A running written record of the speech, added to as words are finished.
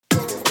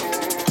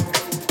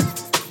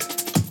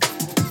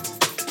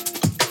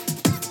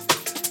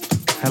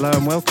Hello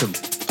and welcome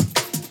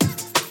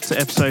to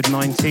episode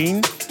 19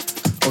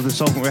 of the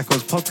Solvent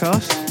Records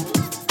podcast.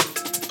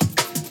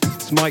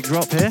 It's Mike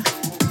Drop here,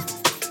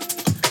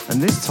 and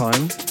this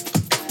time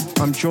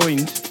I'm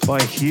joined by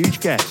a huge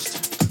guest.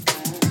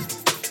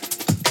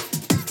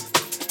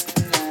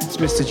 It's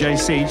Mr. J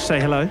Siege. Say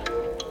hello.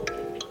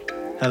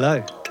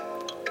 Hello.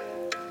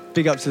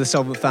 Big up to the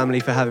Solvent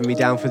family for having me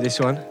down for this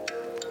one.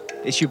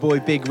 It's your boy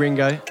Big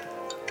Ringo,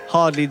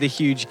 hardly the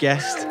huge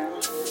guest.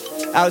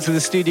 Out to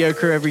the studio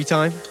crew every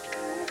time.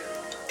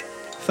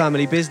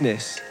 Family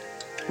business.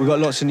 We've got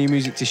lots of new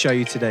music to show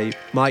you today.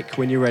 Mike,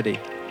 when you're ready.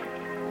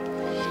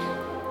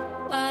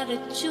 Why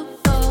did you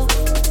go?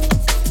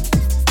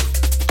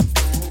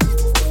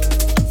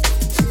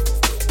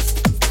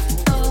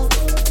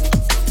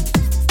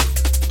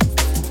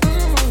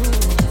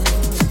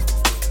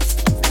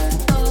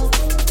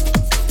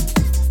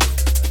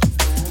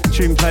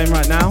 Tune playing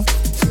right now.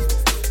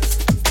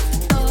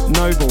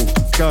 Noble,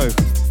 Go.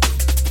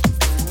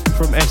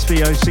 From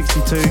SVR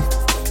 62,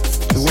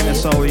 the Winter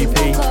Soul EP.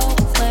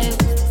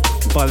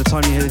 By the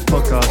time you hear this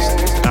podcast,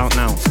 it's out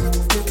now.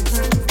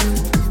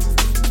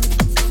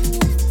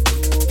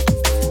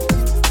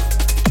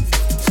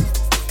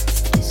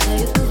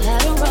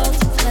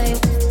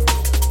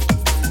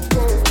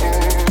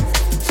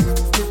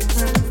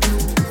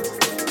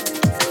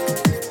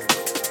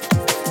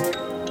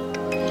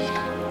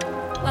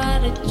 Why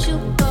did you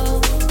go?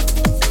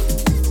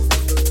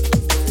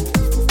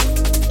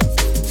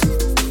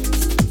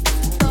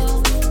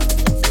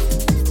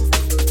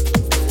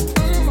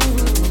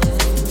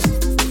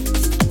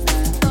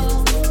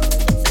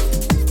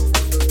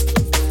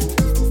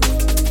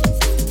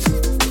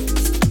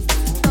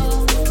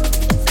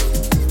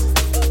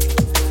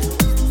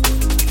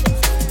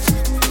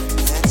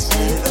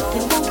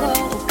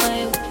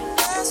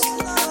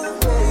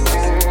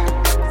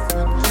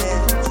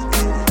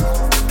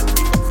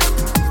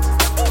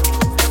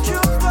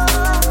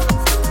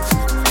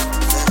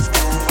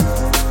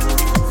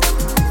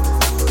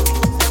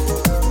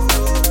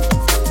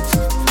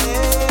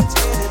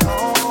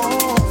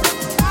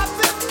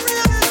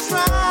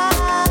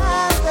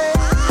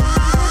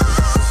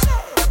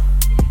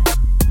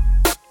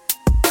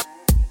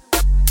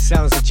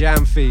 Sounds of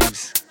Jam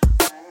Thieves.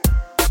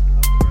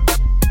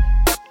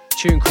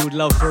 Tune called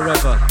Love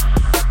Forever.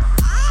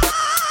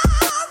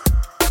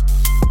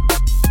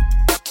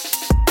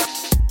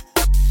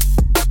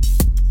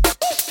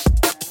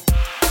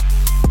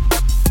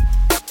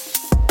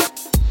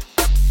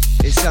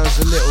 It sounds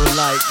a little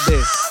like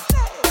this.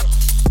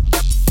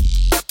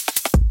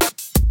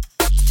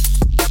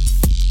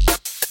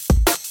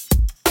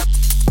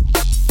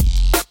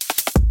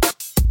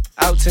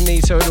 Out to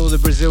Nito and all the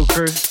Brazil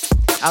crew.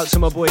 Out to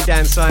my boy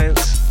Dan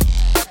Science.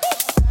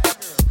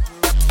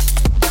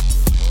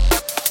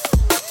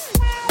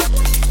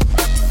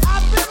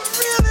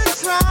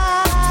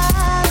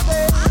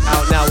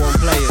 Out now on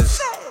Players.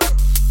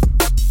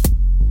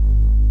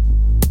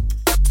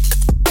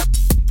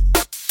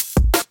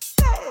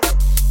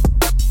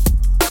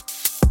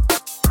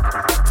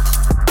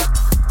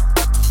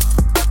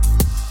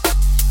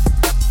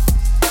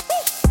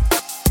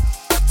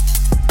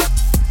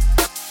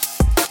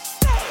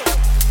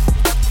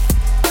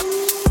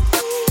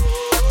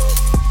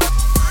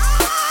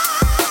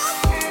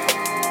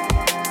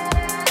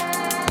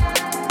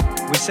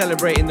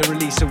 Celebrating the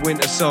release of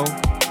Winter Soul.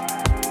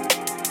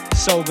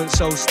 Solvent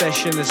Soul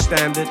Session as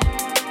standard.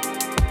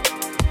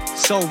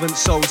 Solvent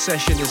Soul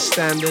Session as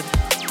standard.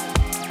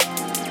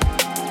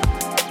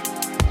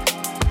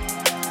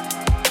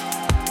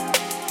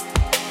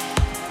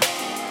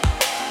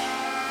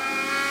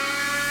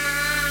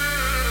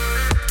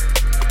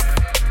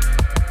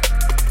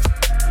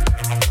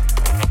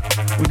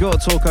 We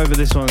got to talk over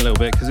this one a little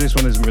bit because this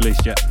one isn't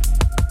released yet.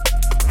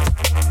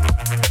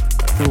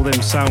 For all them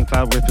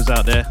SoundCloud rippers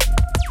out there.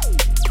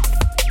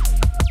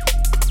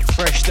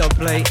 Fresh dub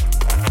plate.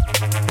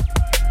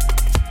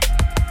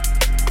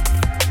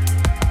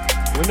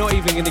 We're not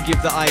even going to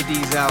give the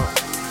IDs out.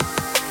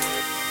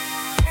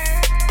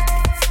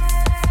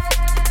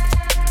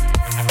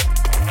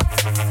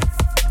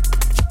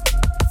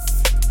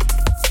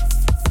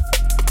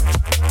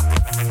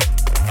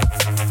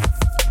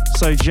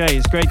 So Jay,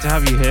 it's great to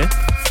have you here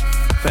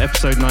for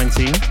episode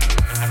 19.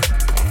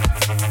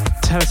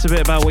 Tell us a bit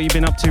about what you've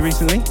been up to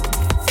recently.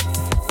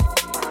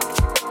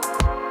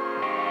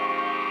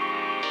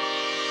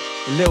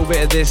 A little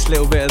bit of this,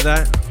 little bit of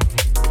that.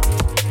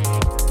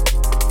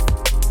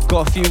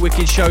 Got a few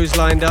wicked shows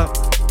lined up.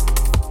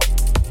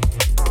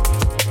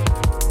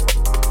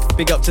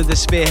 Big up to the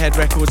Spearhead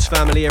Records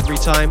family every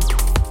time.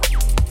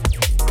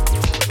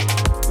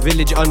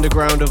 Village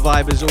Underground a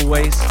vibe as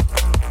always.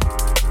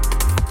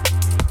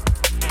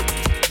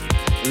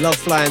 Love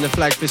flying the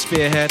flag for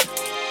Spearhead.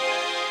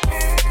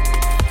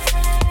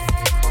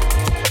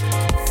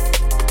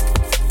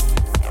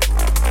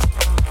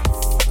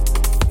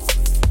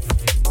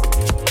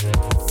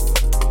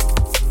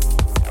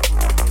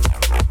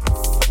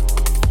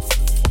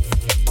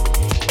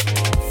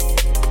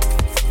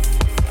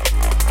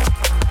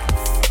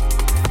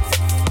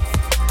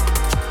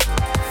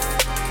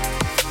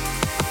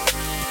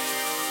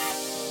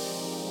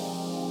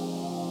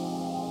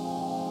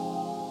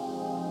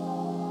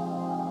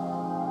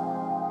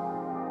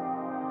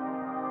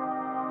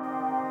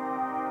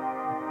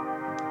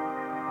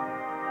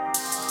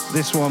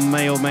 This one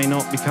may or may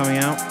not be coming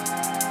out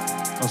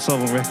on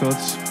Solvent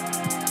Records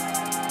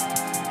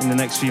in the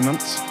next few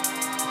months.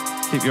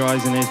 Keep your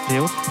eyes and ears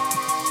peeled.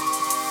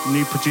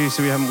 New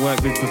producer we haven't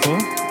worked with before.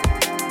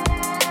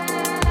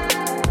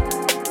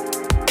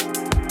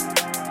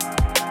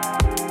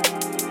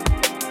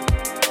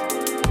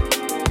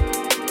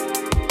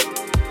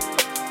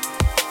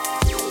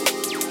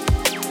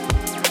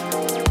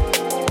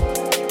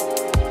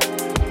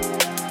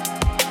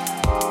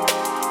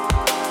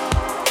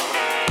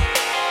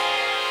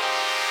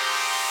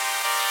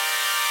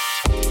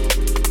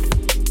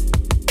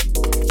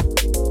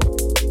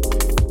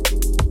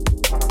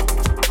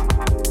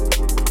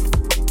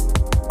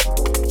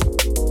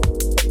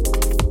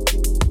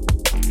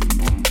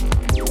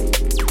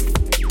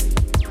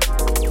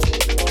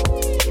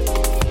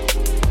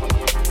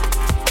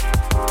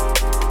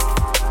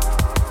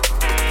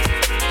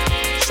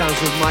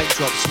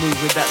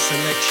 Smooth with that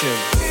selection.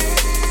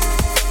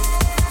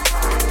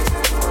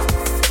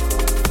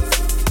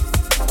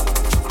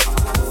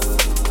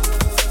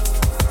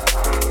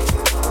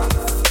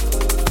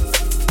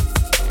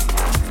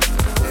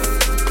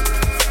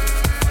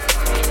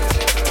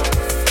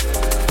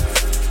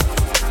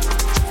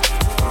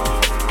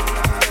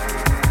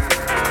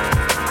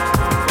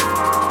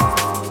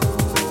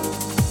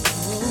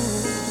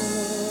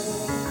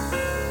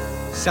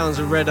 Sounds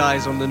of Red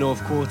Eyes on the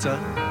North Quarter.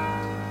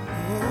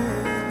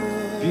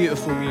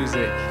 Beautiful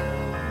music.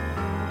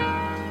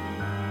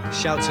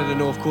 Shout to the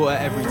North Quarter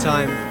every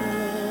time.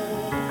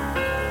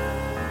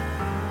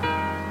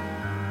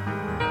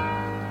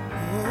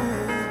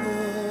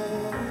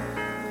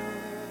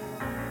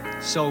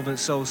 Solvent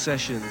Soul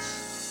Sessions.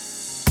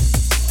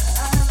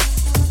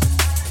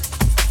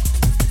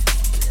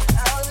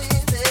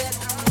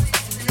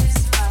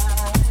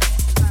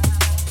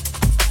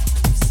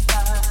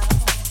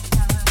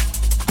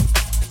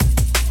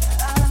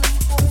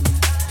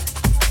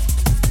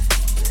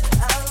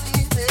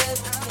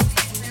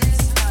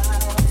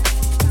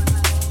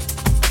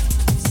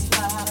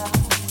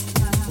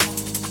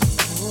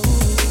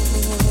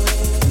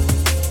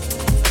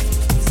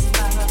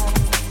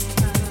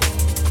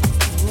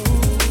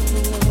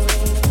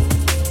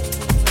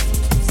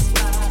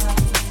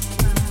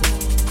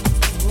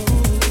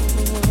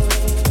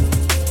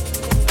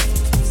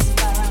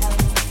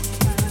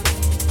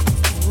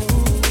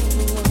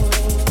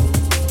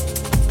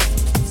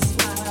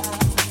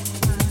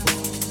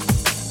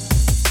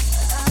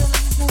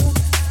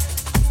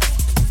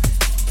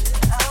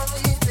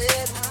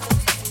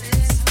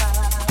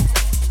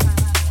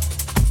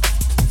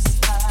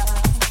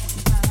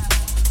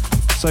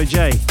 So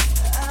Jay,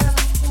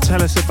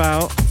 tell us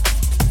about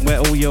where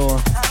all your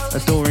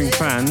adoring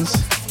fans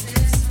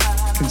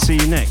can see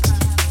you next.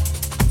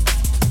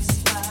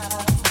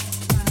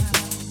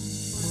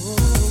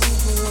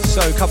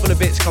 So a couple of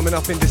bits coming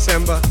up in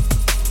December.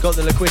 Got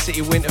the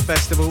Liquidity Winter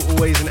Festival,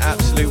 always an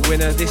absolute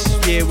winner. This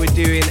year we're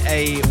doing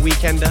a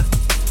weekender.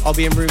 I'll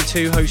be in room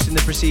 2 hosting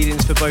the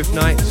proceedings for both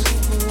nights.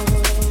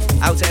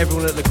 Out to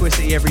everyone at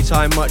Liquidity every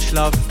time, much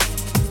love.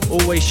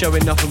 Always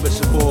showing nothing but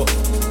support.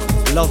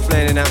 Love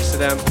playing in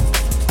Amsterdam.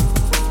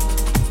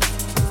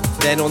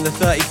 Then on the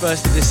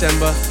 31st of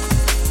December,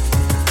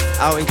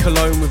 out in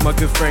Cologne with my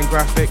good friend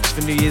Graphics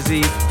for New Year's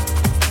Eve.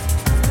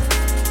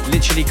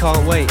 Literally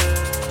can't wait.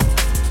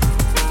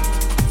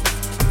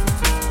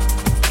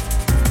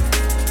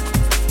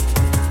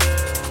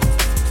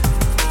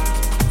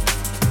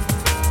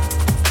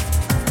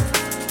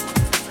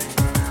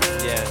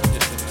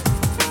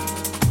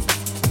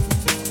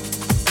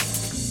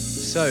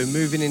 So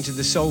moving into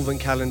the Solvent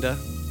calendar.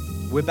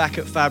 We're back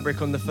at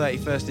Fabric on the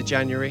 31st of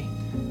January.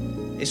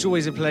 It's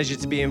always a pleasure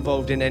to be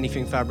involved in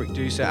anything Fabric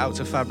do, so out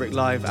to Fabric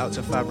Live, out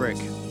to Fabric.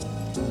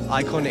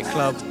 Iconic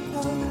club.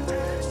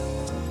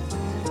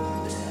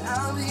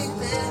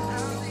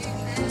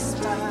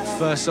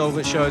 First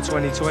Solvent show of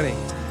 2020.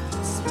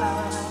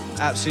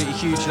 Absolutely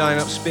huge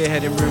lineup,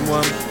 Spearhead in room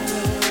 1.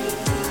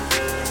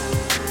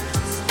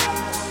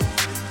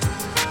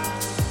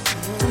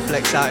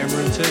 Flex out in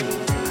room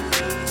 2.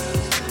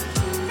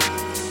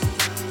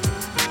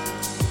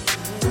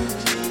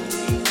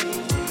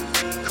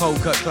 Cold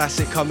Cut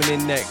Classic coming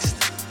in next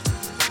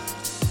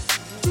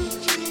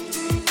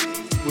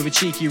with a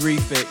cheeky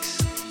refix.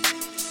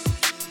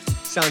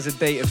 Sounds of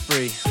Data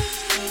Free.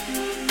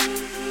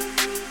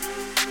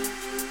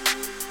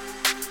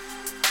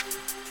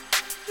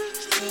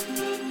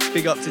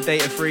 Big up to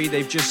Data Free,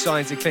 they've just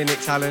signed to Clinic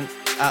Talent,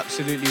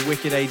 absolutely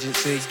wicked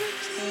agency.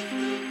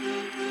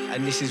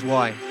 And this is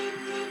why.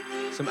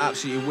 Some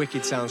absolutely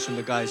wicked sounds from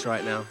the guys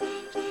right now.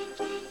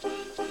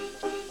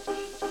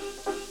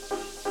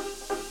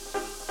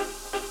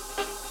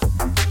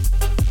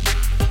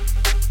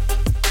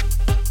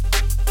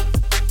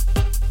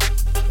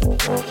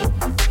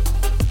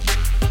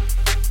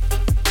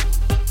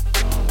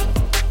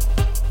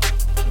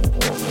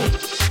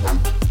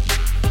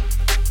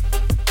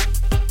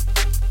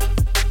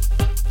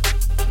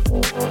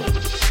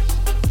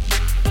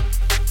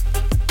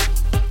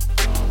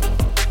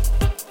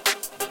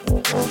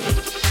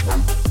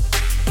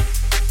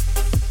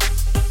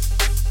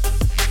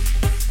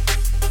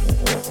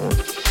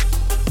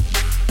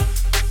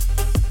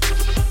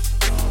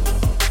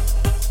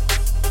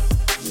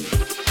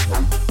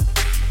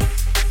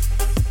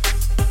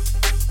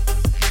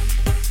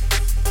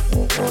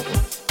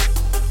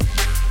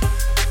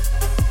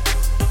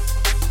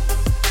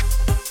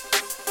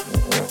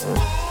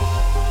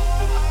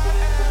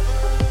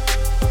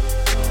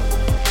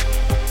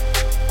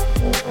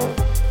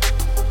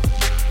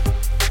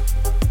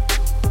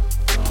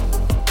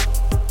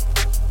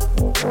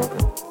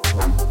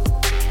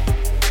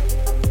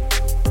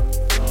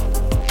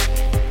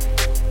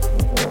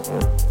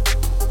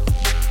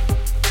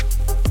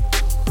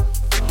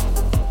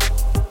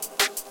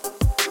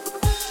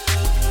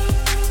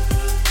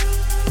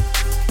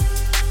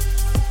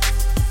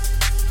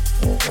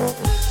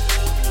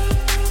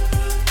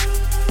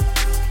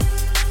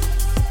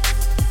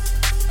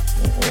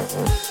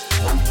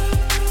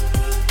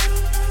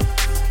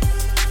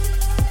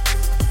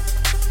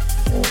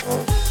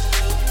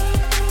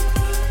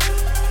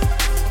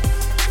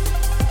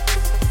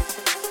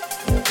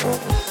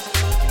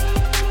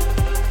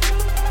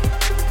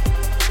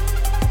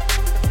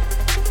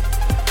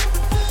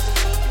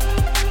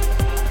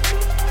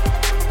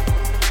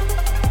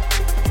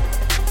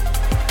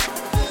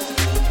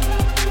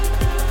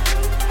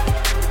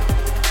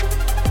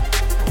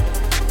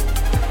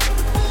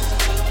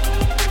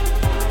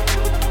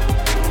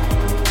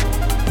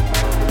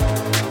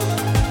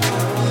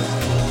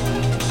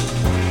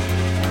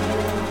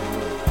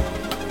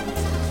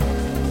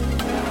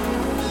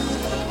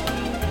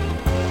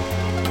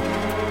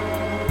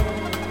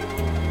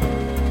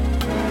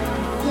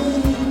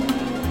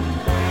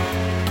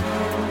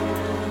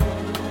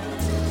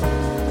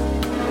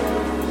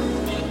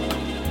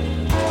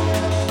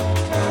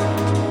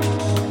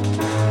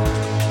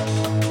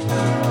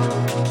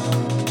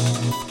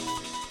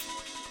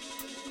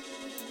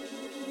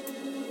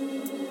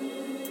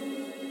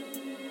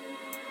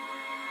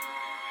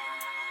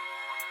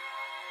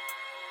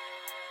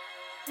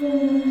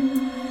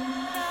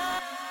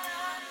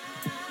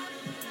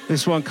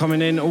 This one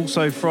coming in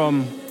also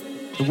from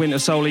the Winter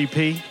Soul EP.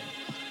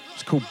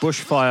 It's called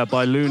Bushfire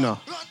by Luna.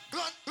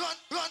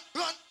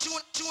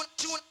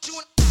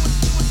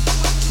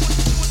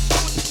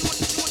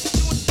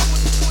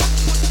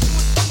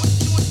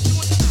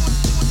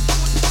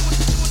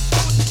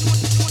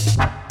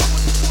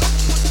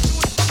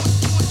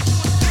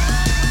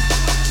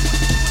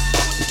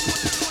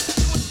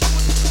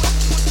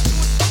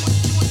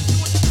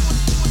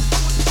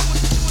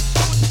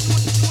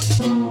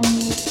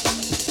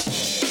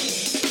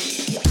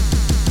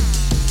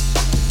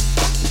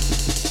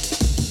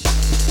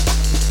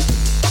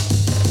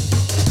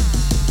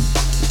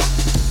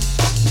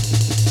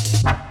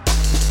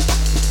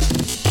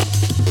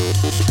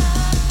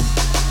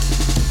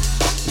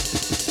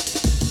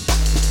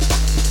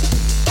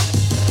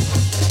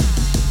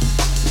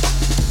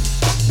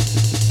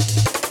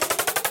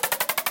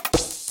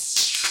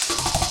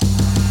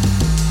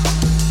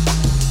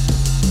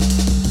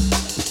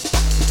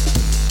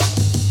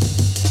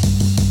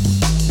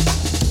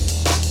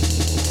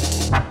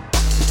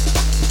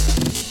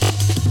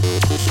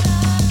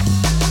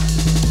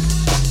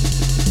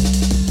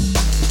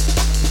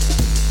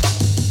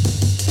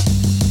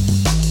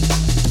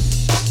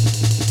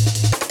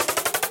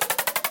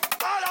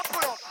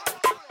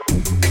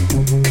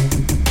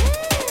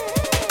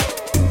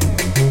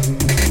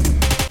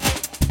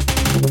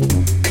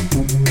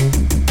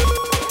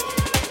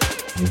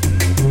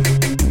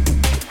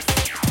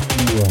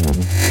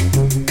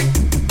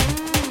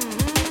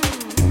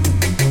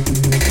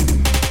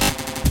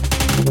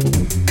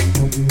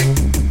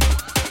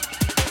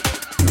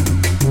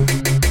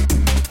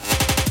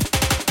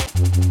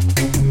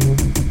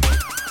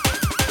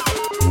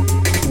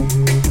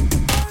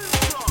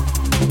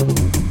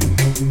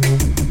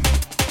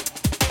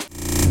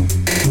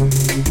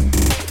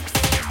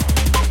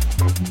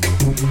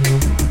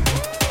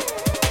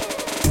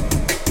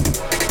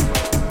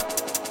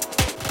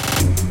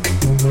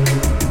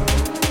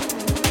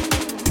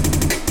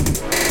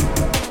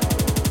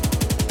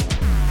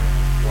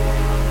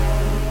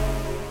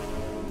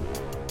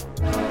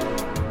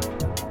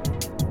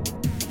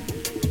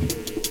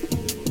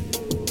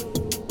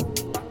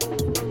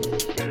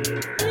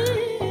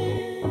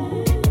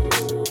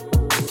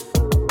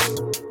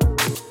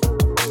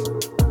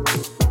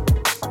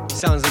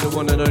 Sounds of the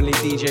one and only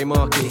DJ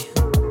Marky.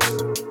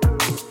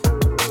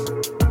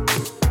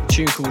 A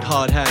tune called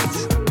Hard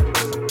Hands.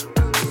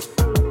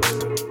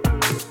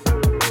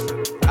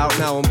 Out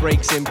now on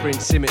Breaks Imprint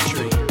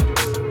Symmetry.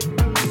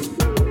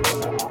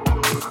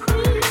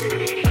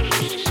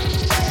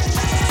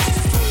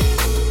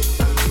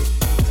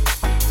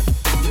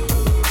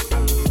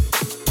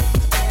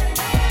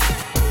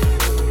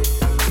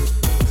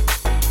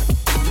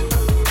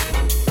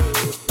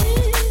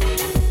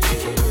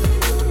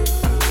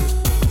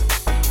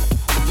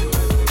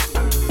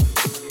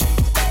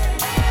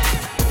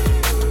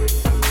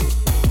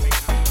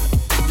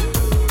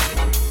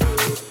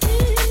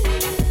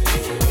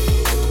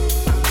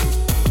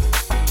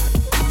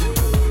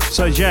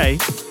 So Jay,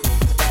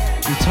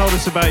 you told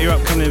us about your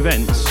upcoming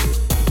events.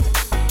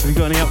 Have you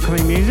got any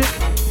upcoming music?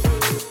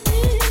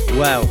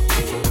 Well,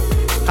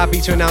 happy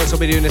to announce I'll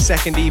be doing a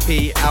second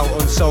EP out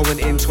on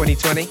Solvent in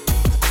 2020.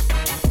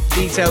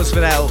 Details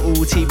for that are all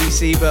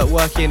TBC, but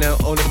working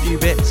on a few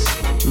bits.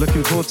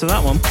 Looking forward to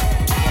that one.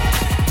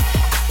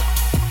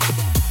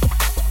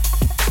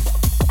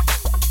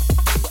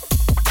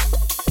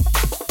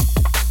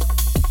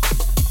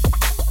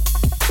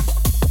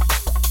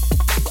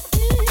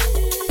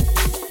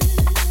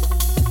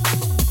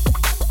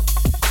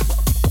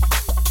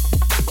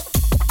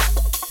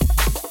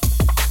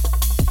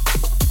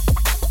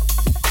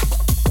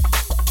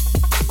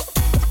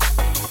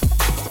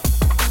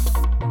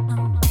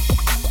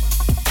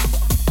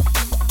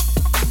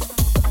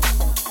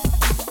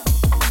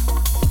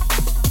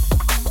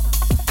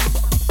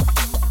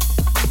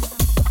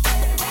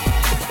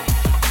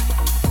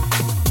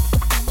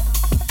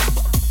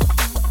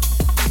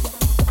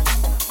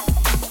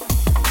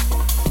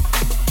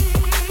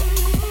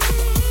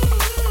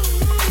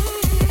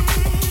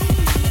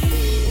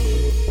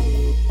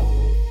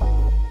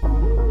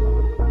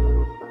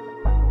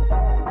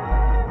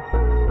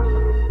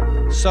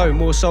 So,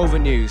 more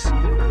Solvent news,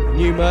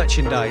 new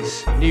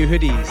merchandise, new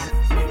hoodies,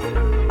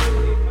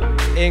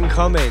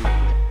 incoming,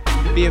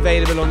 be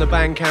available on the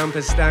Bandcamp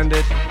as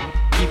standard.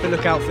 Keep a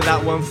lookout for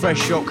that one,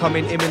 fresh shot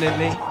coming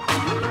imminently.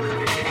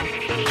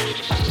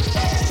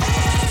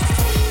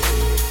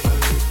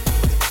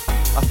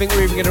 I think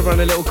we're even going to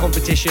run a little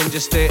competition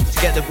just to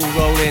get the ball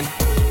rolling.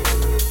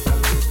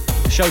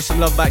 Show some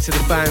love back to the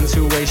fans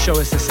who always show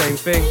us the same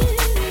thing.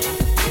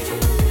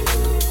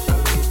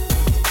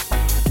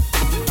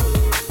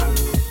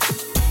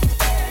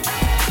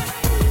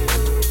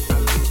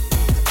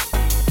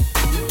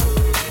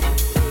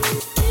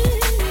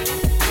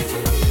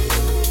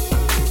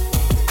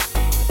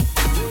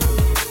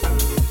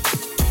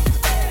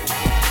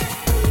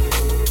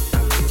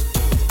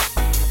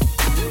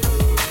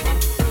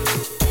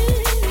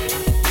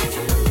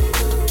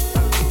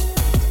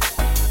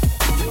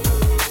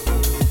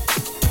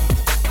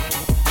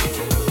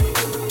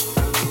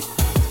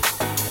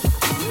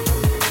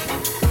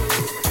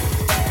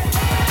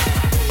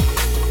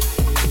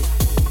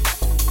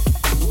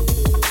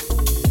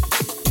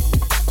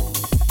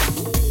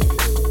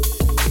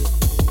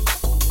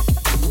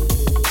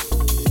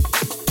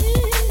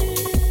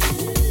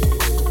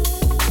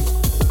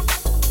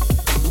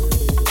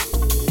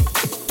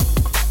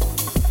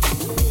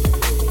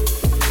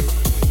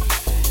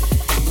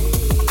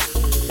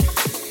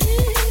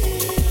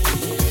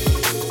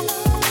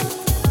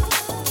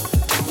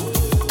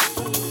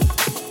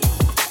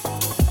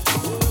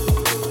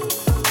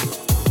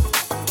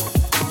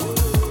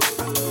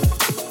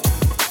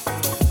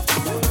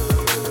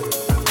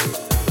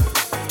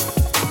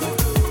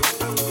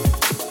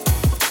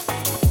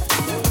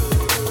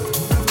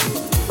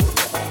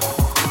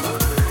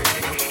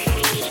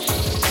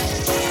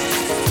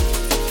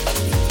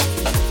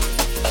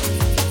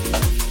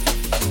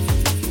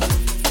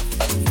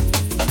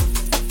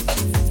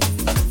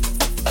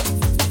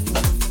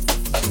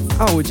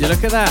 Would you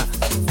look at that?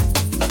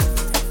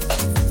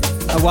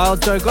 A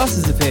wild Joe Goss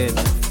has appeared.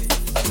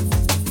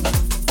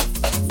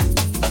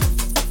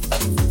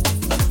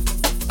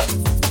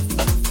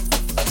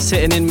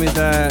 Sitting in with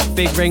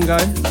Big Ringo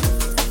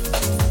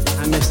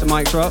and Mr.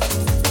 Mike Drop.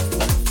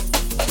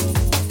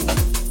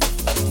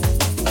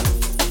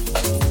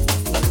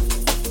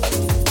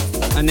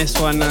 And this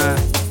one, a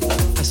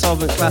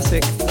Solvent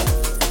classic.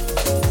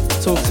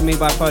 Talk to Me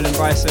by Poland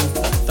Bryson.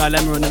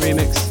 Dilemma on the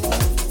remix.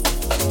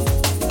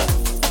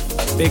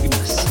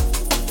 Bigness.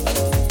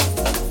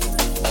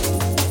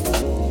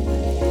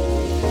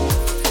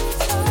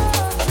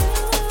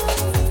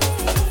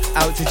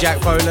 Out to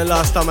Jack Bowler.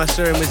 Last time I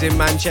saw him was in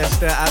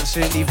Manchester.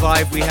 Absolutely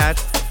vibe we had.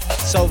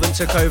 Solvent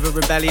took over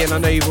Rebellion. I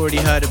know you've already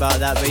heard about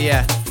that, but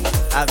yeah,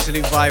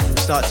 absolute vibe from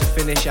start to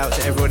finish. Out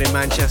to everyone in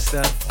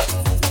Manchester.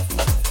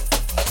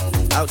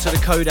 Out to the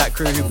Kodak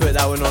crew who put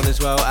that one on as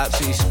well.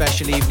 Absolutely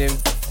special evening.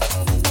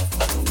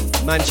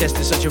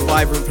 Manchester's such a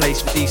vibrant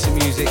place for decent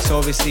music, so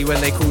obviously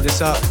when they called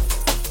us up,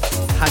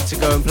 had to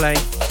go and play.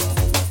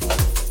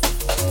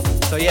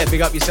 So yeah,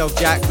 big up yourself,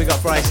 Jack. Big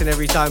up Bryson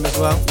every time as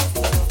well.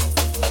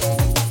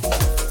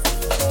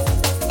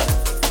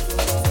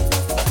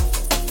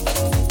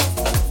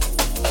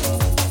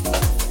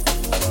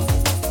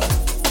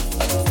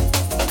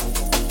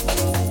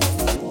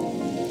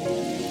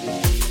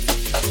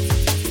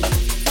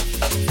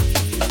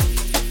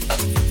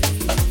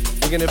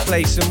 We're gonna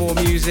play some more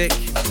music,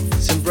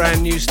 some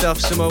brand new stuff,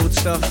 some old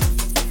stuff.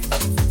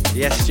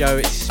 Yes, Joe,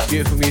 it's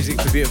beautiful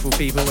music for beautiful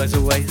people as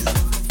always.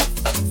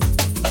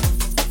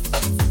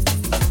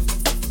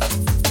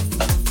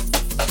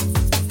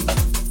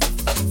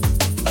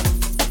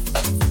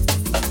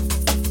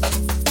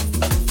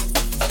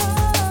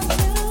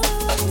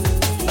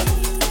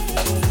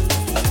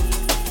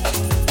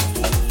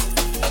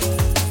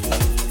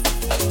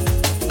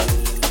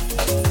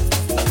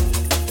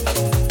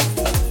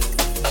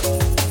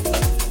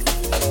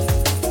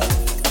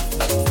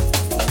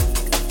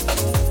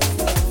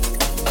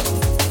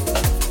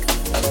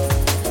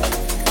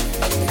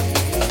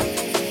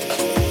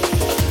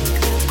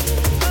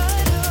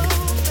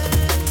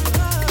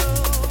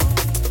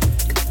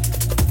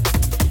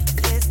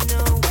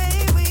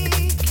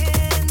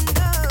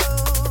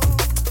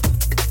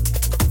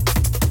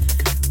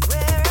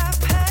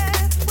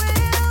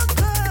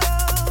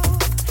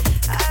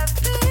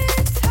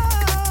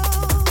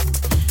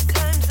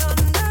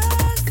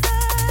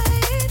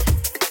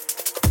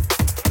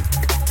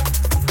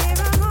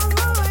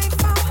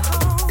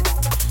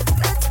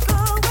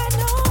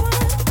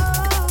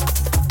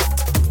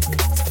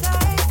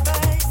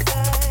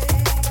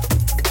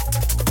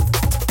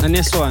 And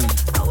this one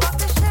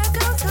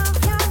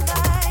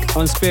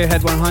on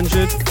Spearhead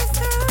 100.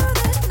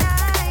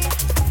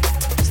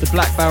 It's the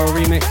Black Barrel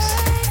remix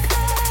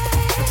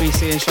of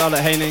BC and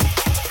Charlotte Haining.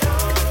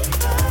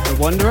 The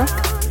Wanderer?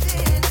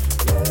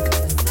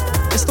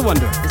 It's the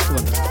Wanderer. It's the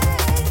Wanderer.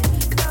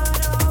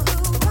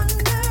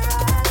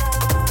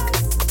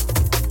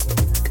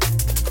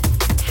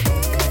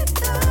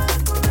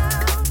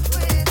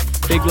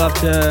 Big love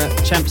to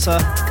Champsa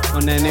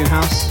on their new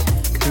house.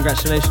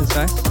 Congratulations,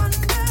 guys.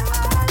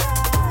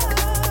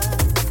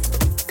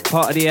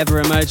 Part of the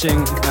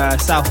ever-emerging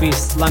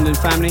Southeast London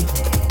family.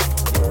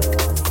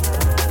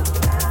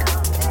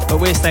 But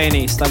we're staying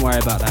east, don't worry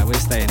about that, we're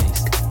staying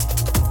east.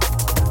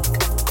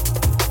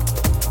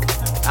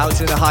 Out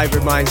to the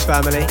Hybrid Minds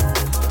family.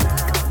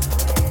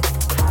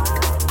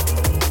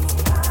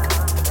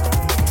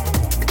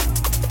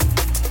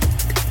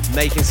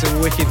 Making some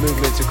wicked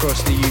movements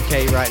across the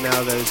UK right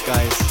now, those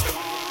guys.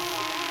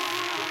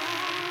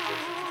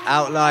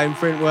 Outline,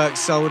 Printworks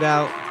sold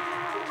out.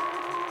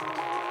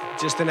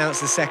 Just announced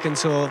the second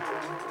tour.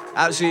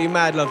 Absolutely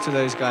mad love to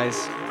those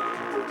guys.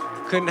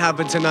 Couldn't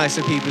happen to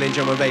nicer people in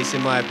drum and bass,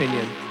 in my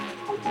opinion.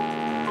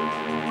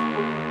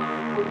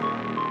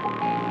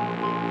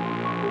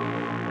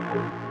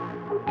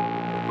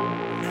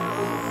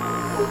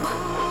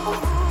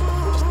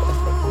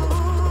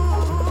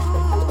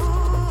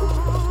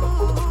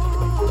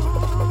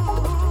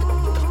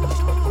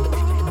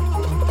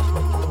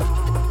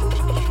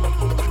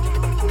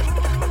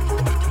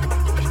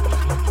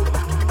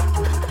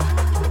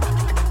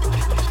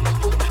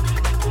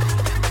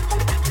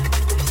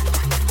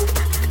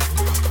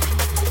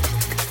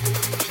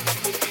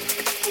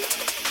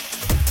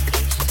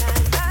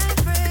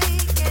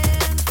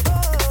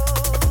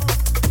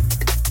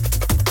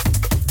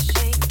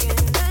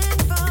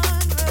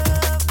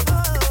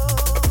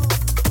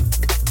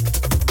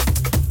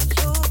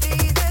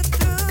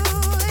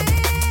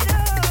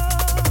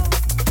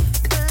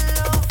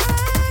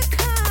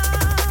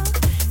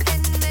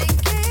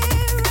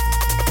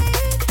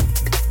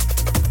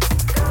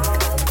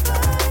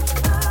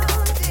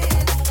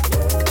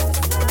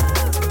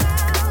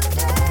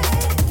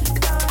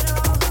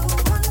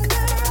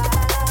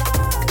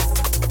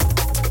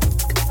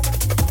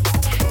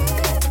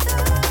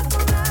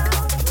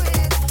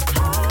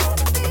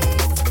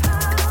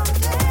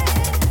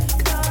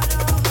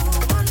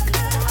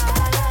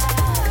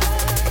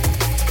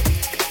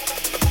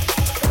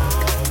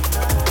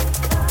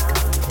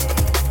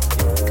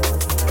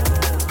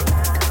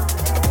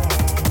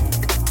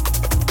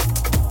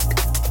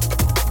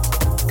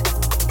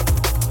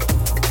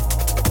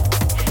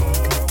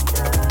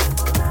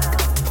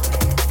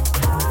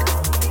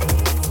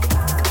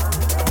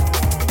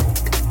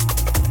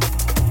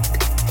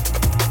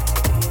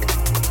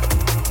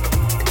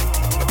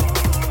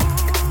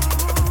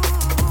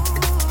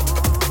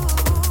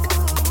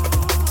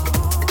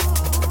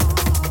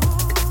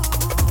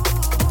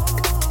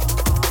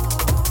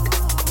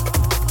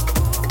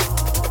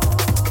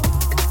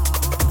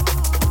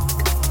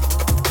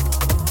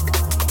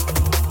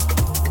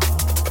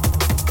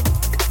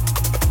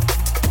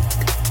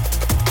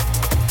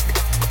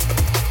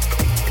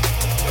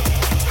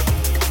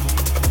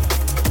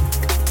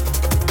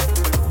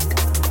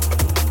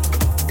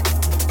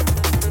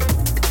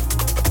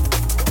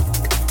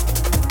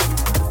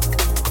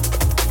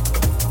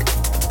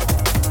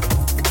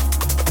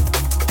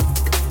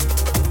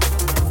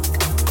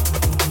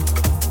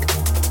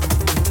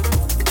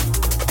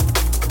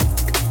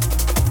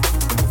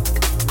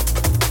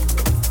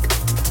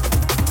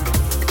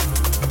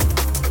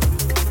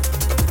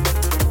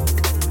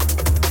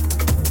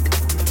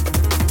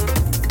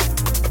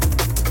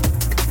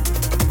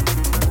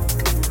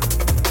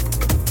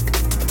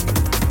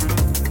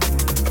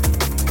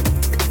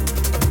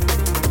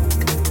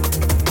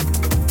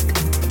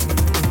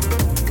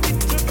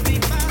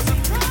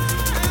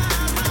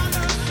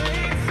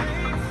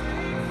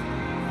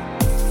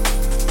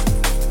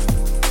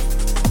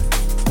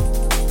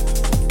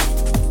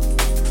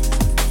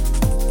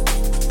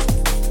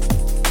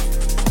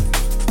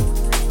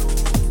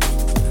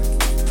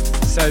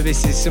 So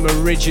this is some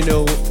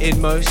original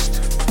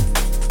Inmost.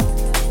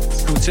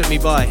 It's called Took Me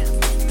By.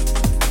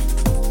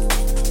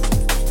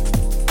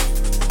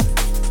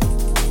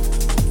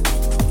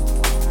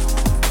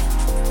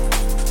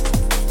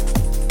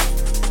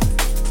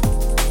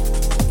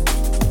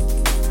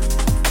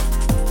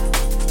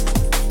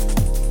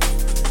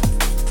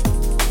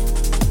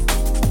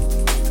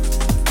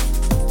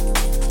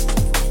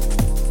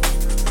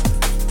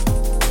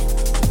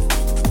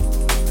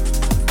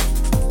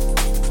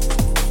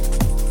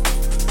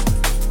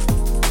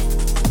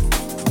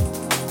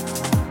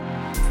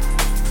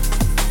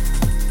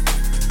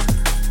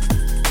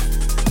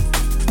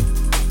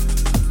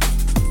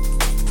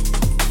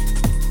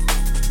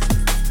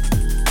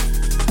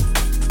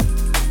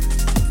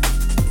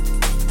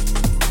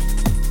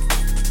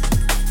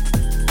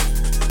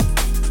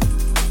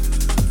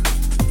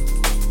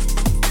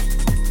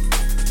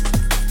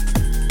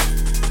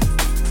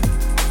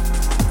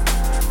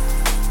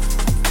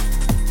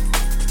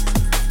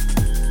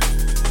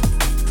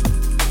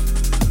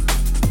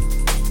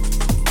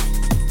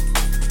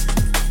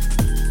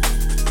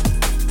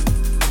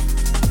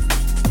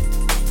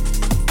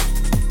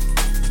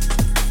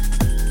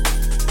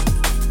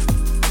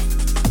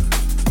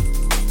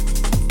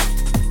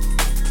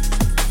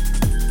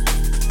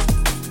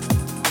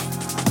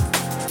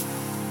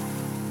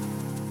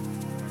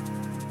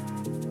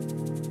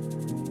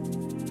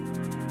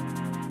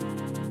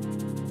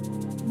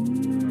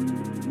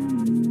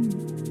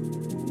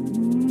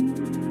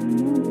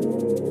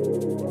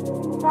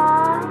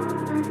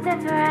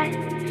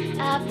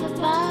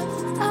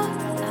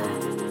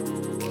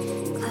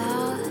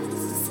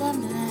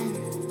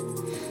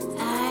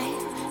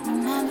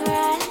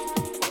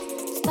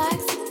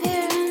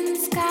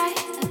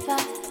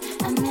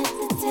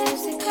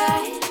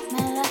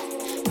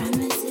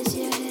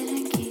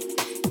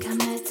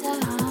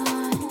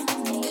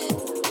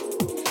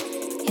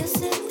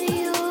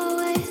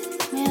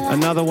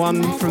 Another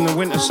one from the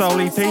Winter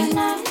Soul EP.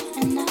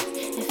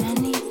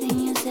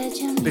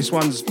 This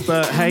one's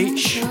Bert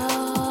H.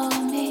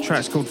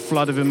 Track's called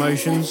Flood of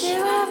Emotions.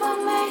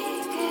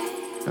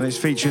 And it's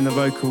featuring the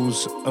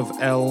vocals of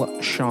El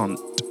Shante.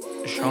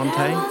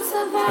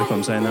 I hope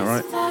I'm saying that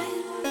right.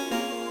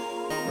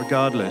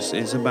 Regardless,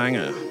 it's a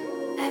banger.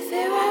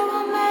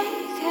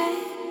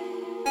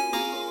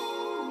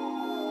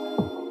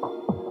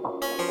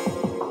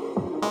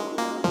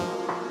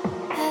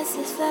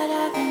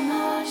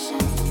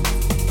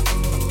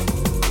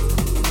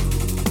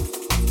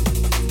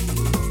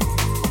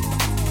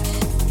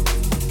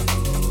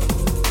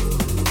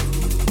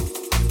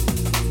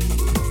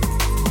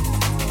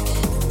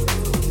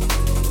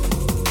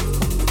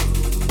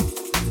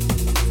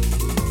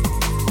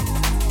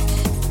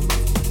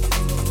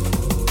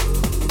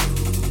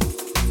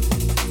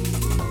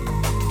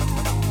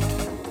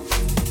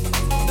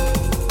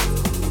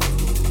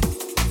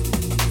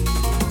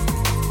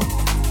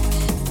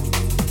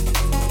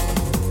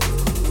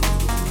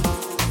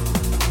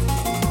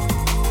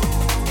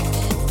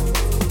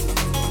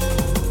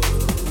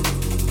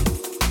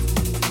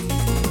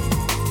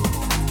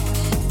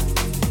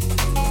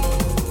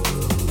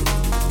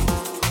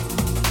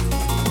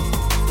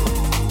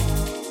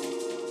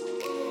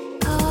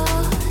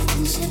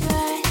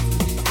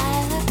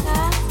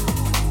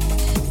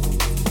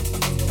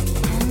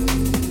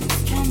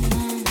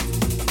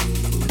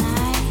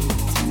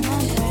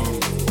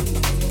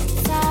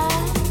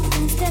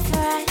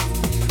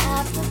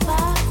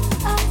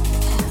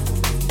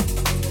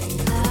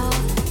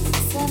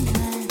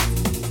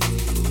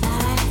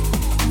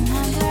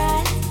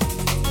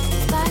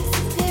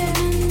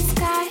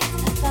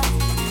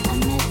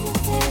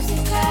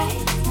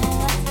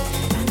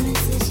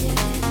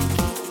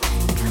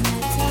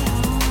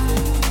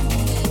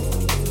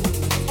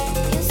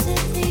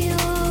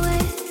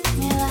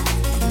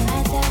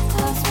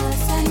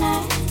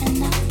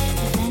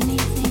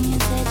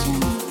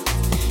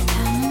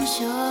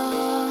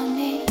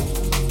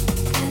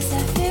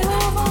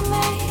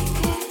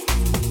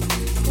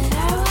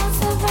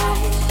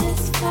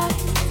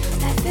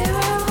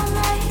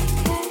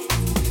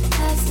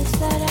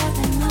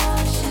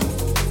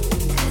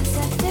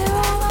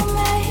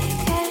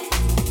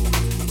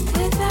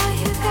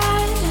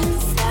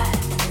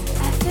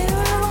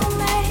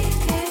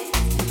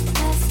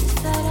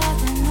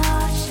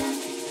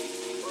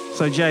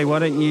 So Jay, why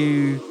don't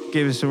you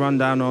give us a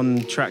rundown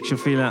on tracks you're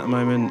feeling at the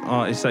moment,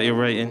 artists that you're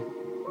rating?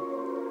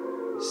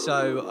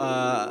 So,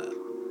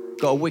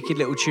 got a wicked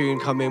little tune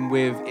coming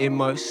with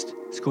Inmost.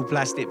 It's called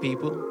Plastic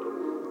People.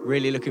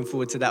 Really looking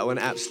forward to that one,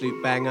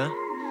 absolute banger.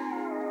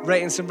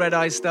 Rating some Red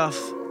Eye stuff.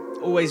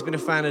 Always been a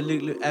fan of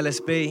Luke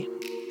LSB,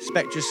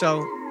 Spectra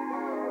Soul.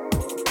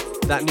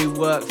 That new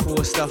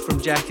Workforce stuff from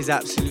Jack is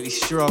absolutely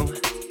strong.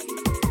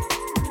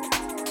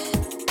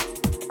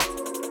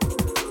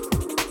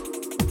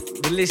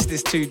 The list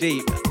is too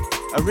deep.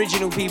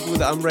 Original people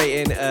that I'm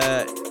rating,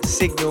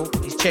 Signal,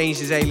 he's changed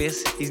his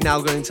alias. He's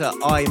now going to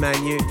I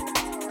Manu.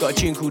 Got a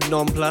tune called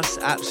Non Plus,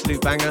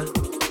 absolute banger.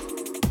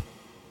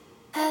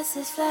 As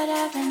this flood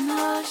of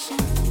emotion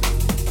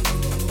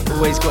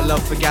Always got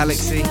love for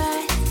Galaxy.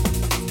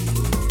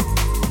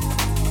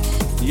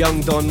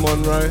 Young Don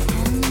Monroe.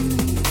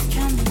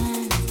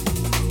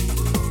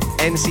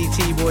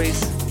 NCT Boys.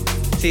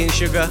 Tea and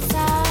Sugar.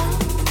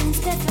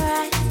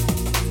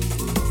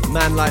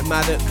 Man Like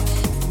Maddock.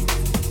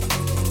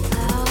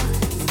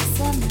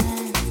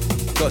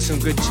 Got some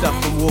good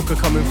stuff from Walker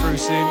coming through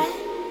soon.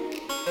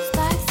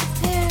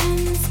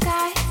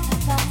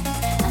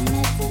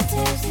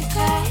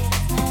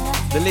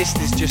 The list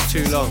is just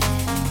too long.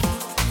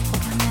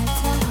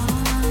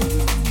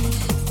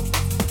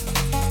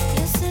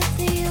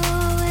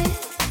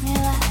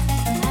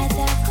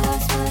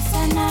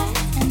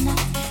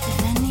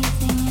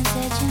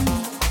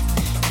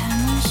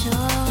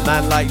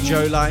 Man Like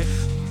Joe Life.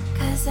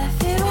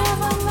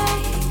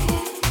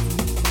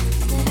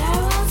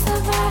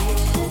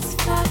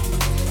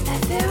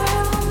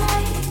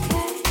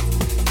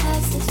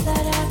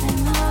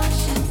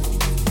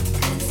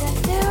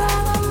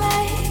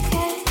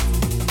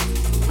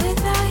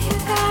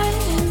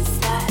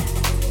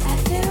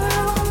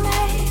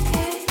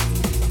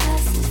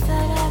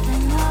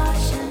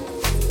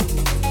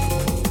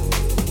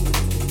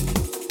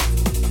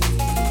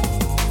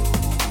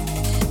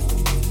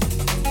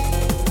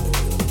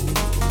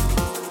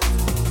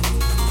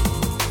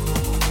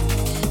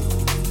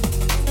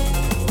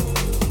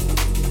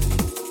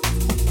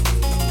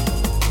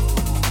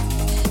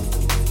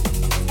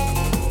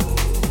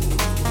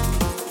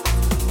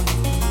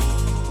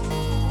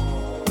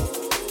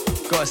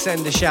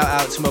 Send a shout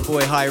out to my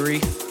boy High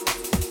Reef.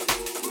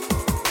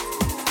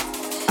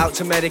 Out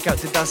to Medic, out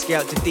to Dusky,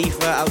 out to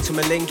Deefa, out to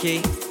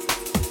Malinky.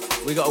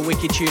 We got a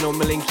wicked tune on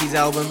Malinky's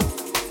album.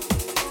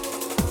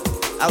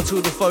 Out to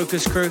all the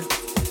Focus crew.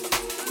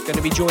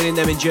 Gonna be joining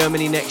them in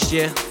Germany next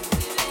year.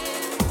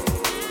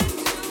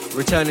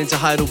 Returning to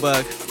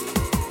Heidelberg.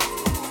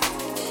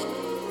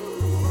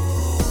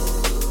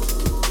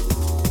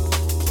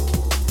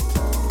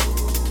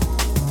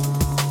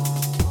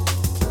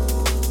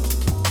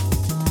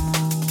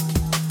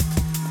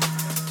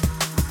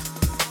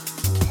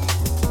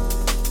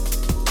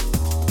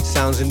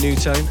 Sounds a new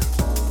tone,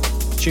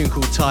 tune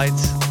called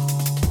Tides.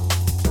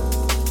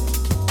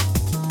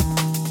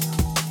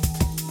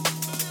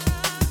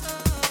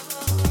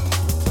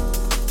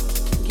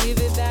 Give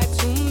it back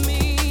to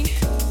me,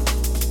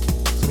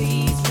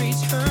 please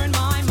return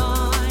my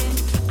mind.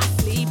 I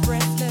sleep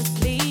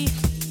restlessly.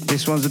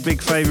 This one's a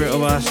big favourite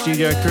of our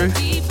studio crew.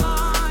 Give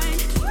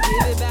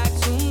it back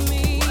to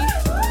me,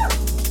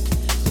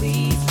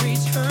 please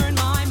return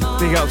my mind.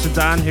 Big up to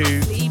Dan,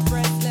 who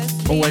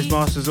always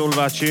masters all of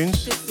our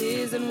tunes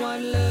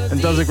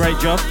and does a great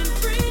job.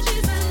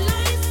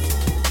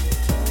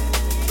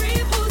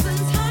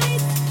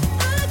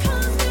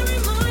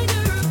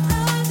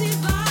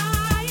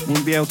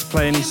 Wouldn't be able to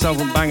play any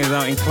solvent bangers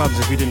out in clubs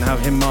if we didn't have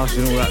him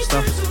mastering all that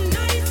stuff.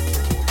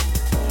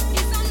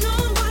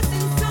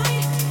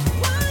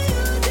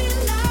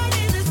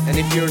 And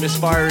if you're an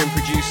aspiring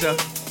producer,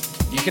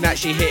 you can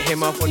actually hit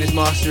him up on his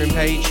mastering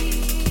page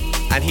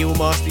and he will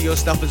master your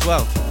stuff as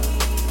well.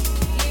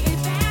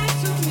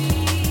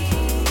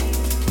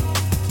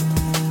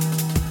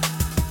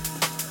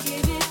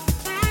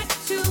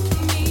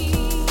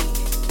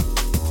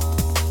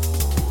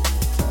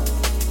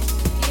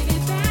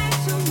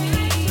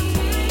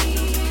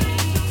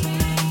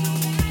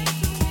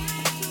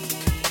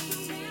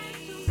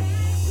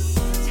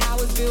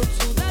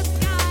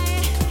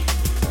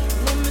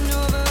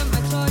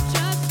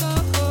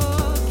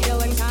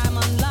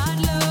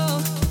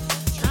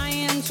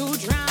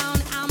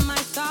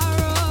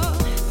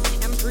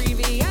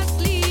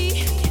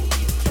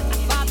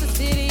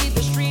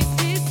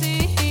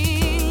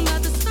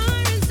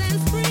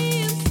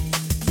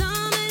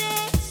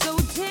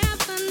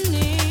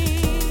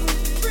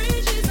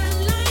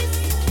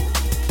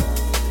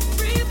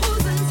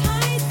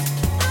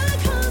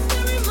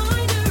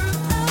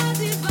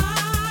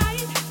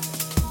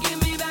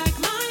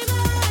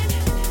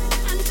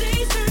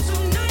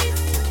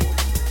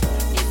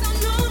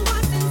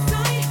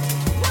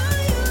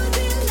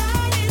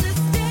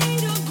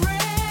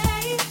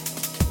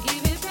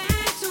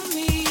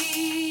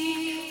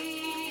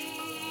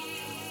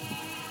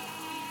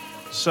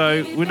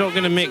 So we're not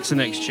going to mix the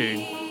next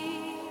tune.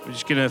 We're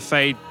just going to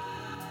fade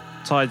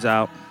Tides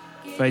out,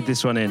 fade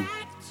this one in.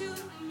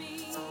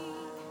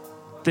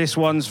 This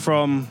one's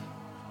from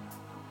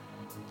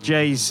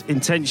Jay's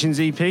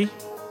Intentions EP.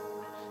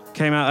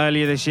 Came out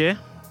earlier this year.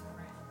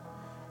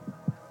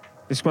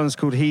 This one's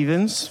called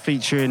Heathens,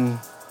 featuring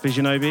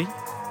Visionobi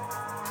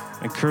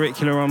and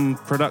Curricula on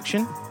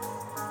production.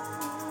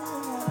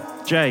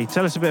 Jay,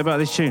 tell us a bit about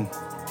this tune.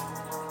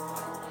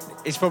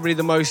 It's probably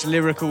the most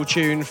lyrical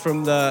tune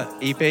from the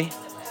EP.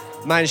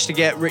 Managed to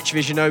get Rich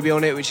Visionobi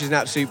on it, which is an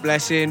absolute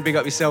blessing. Big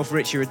up yourself,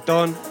 Rich, you're a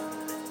don.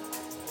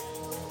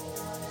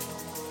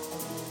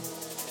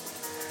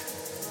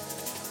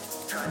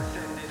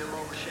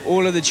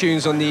 All of the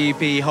tunes on the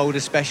EP hold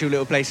a special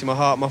little place in my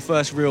heart. My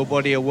first real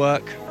body of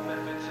work.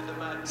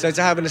 So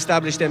to have an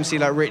established MC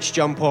like Rich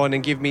jump on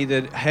and give me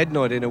the head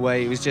nod in a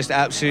way, it was just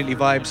absolutely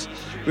vibes.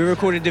 We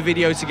recorded the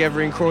video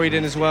together in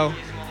Croydon as well.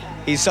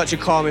 He's such a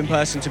calming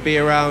person to be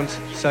around.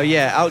 So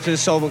yeah, out to the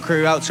Solvent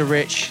crew, out to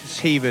Rich, it's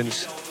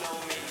heathens.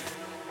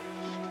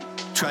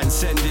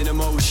 Transcending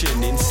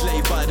emotion,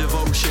 enslaved by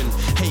devotion.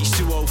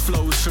 H2O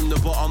flows from the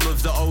bottom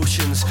of the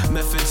oceans.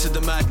 Method to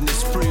the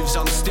madness proves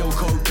I'm still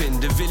coping.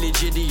 The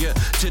village idiot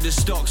to the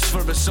stocks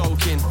for a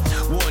soaking.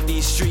 Walk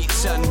these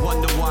streets and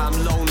wonder why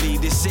I'm lonely.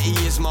 This city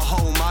is my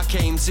home, I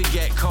came to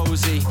get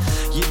cozy.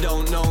 You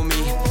don't know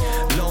me,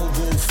 lone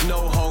wolf,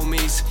 no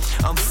homies.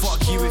 I'm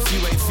fuck you if you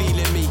ain't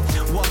feeling me.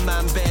 One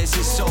man bears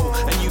his soul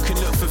and you can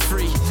look for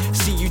free.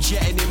 See you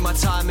jetting in my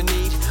time of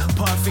need.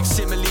 Perfect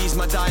similes,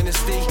 my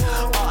dynasty.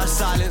 Art of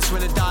silence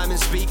when a diamond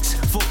speaks.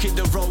 Fucking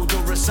the road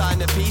or a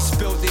sign of peace.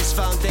 Built this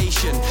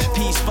foundation,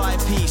 piece by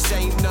piece.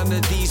 Ain't none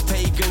of these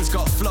pagans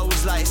got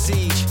flows like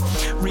siege.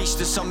 Reach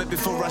the summit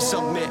before I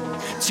submit.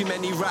 Too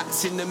many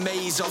rats in the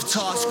maze of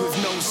task with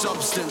no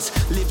substance.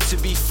 Live to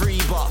be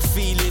free but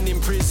feeling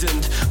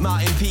imprisoned.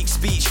 Mountain peak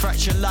speech,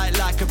 fracture light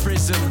like a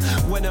prism.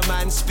 When a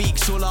man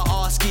speaks, all I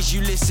ask is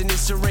you listen.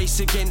 It's a race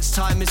against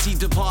time as he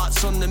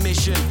departs on the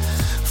mission.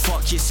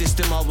 Fuck your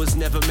system, I was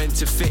never meant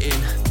to fit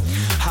in.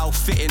 How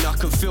fitting, I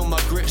can feel my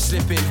grip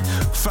slipping.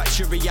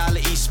 Fracture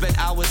reality, spent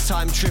hours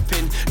time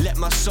tripping. Let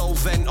my soul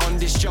vent on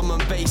this drum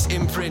and bass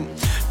imprint.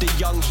 The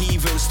young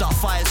heathen start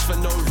fires for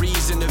no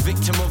reason. A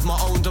victim of my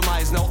own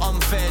demise, no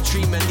unfair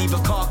treatment. Leave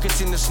a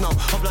carcass in the snow,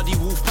 a bloody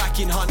wolf pack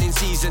in hunting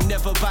season.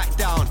 Never back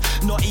down,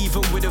 not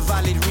even with a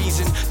valid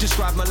reason.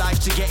 Describe my life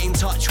to get in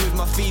touch with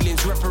my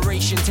feelings.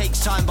 Reparation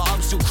takes time, but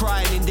I'm still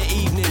crying in the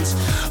evenings.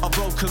 A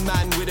broken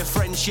man with a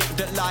friendship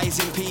that lies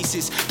in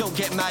pieces. Don't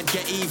get mad,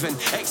 get even.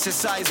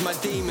 Exercise my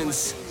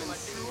demons.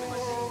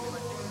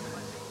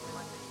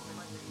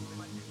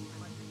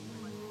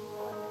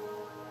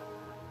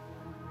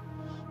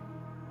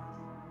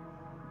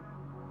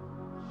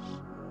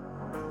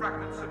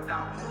 Fragments of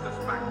doubt hold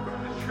us back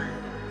from the truth.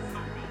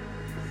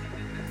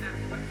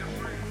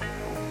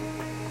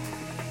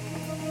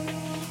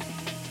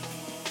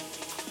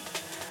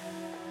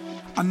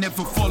 I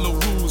never follow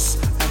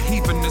rules, a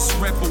heathenous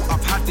rebel.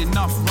 I've had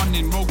enough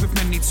running rogue with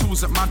many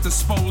tools at my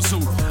disposal.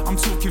 I'm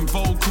talking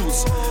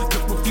vocals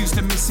that refuse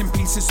the missing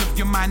pieces of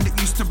your mind that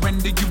used to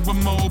render you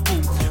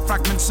immobile.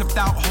 Fragments of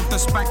doubt hold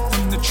us back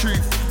from the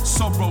truth.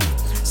 Sorrow,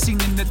 seen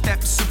in the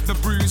depths of the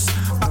bruise.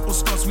 Battle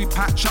scars we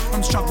patch up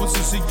from struggles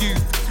as a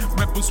youth.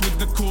 Rebels with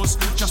the cause,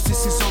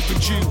 justice is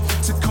overdue.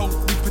 To cope,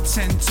 we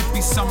pretend to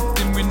be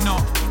something we're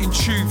not. In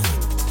truth,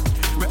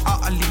 we're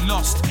utterly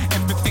lost,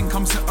 everything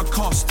comes at a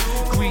cost.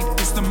 Greed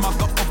is the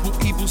mother of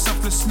all evil,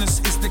 selflessness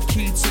is the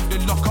key to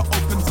the locker.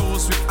 Open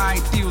doors with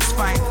ideals,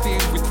 fight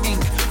fear with ink.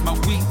 My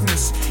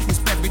weakness is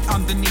buried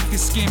underneath your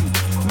skin.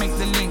 Make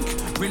the link,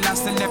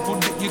 realize the level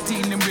that you're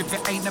dealing with.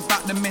 It ain't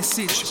about the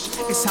message,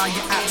 it's how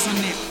you act on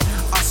it.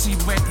 I see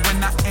red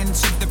when I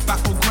entered the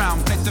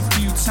battleground. Bled a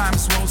few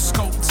times while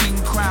sculpting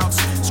crowds.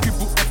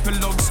 Scribble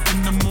epilogues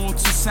in the mortal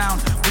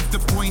sound with the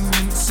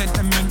poignant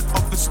sentiment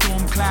of a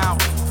storm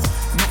cloud.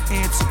 Not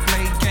here to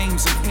play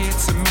games, I'm here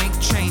to make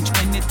change.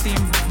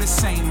 Anything but the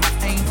same,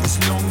 my aim is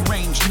long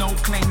range. No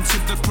claim to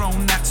the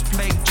throne that's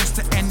played, just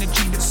the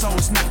energy that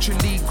souls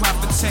naturally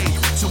gravitate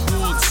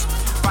towards.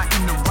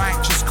 Fighting the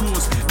righteous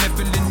cause,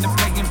 leveling the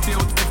playing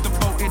field of the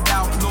devoted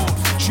outlaw.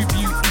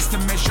 Tribute is the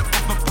measure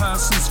of a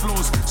person's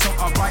flaws, so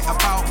I write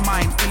about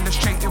mine,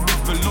 illustrated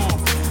with the law.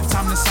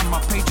 Timeless on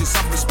my pages,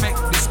 I respect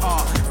this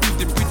art.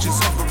 Building bridges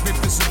over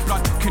rivers of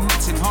blood,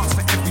 connecting hearts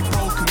for every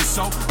broken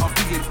soul. I'll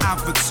be an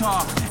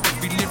avatar,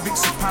 every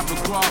lyric's a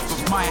paragraph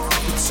of my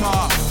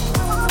epitaph.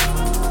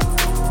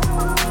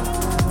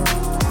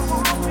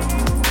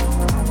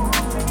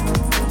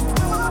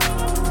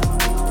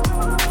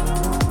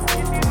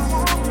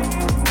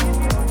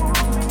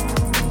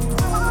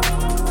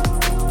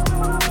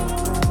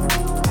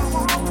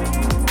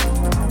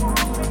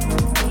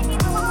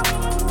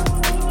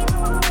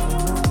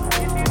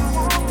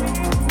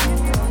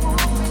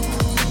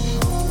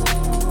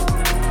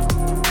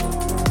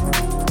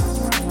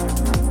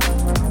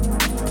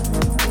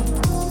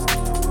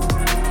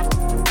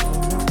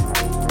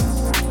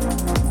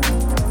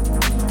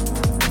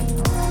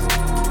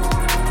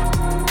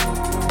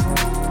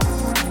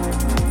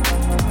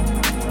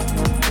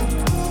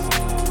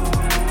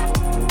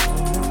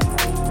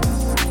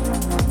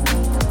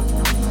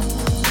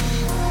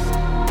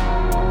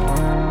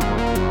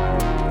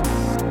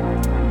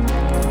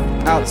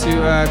 Out to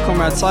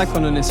Comrade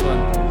Cyclone on this one.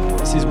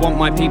 This is Want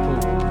My People.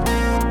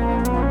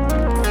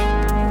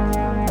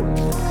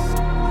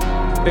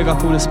 Big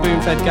up all the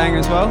Spoon-Fed gang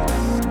as well.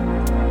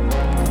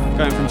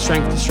 Going from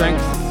strength to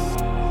strength.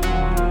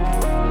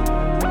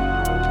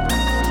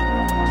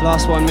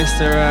 Last one,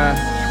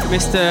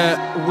 Mr.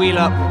 Wheel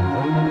Up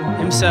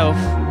himself,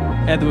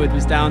 Heatherwood,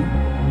 was down.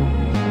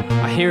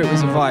 I hear it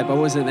was a vibe. I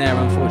wasn't there,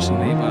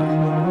 unfortunately, but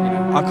you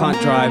know, I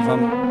can't drive.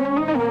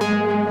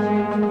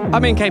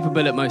 I'm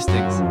incapable at most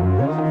things.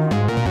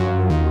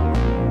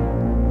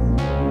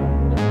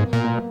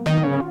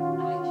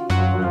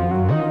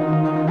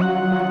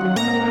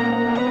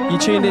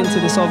 tuned into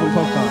the Solvent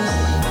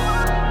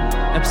Podcast,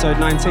 episode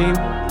 19,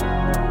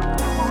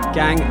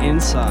 Gang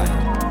Inside.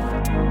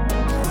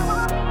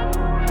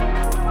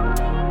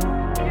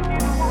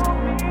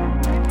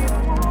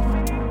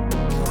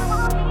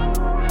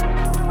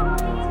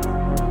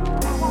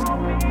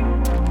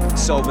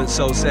 Solvent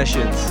Soul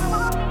Sessions.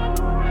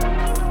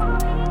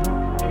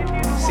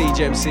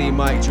 CGMC,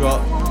 Mic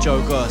Drop,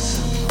 Joe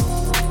Goss.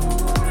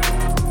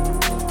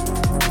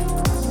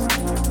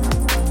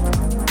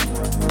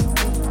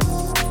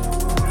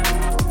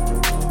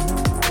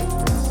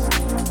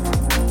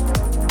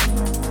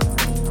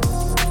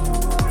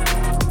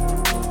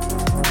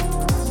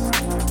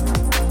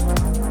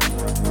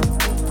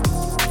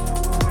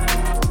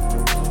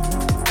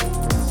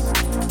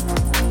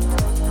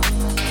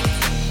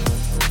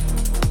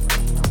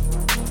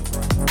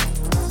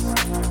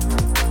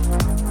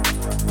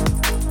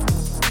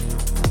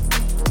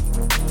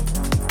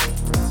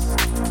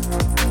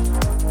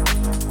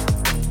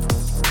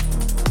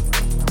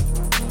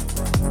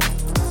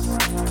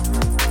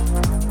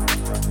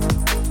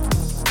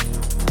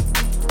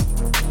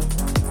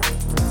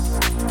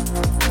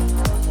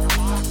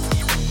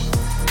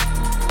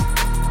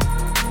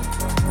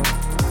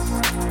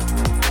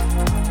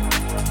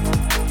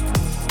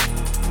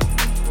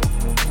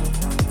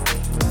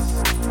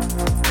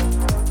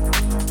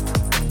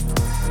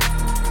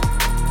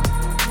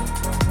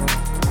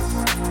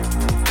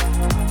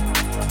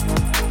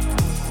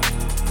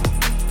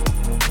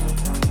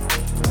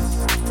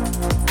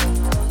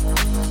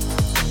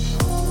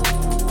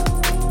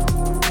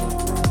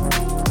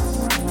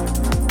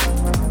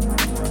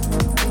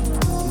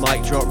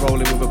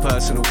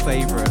 Personal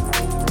favourite.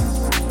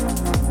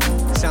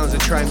 Sounds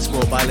of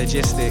Transport by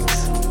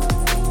Logistics.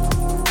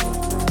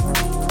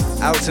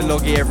 Out to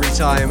Loggy every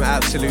time,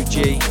 Absolute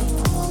G.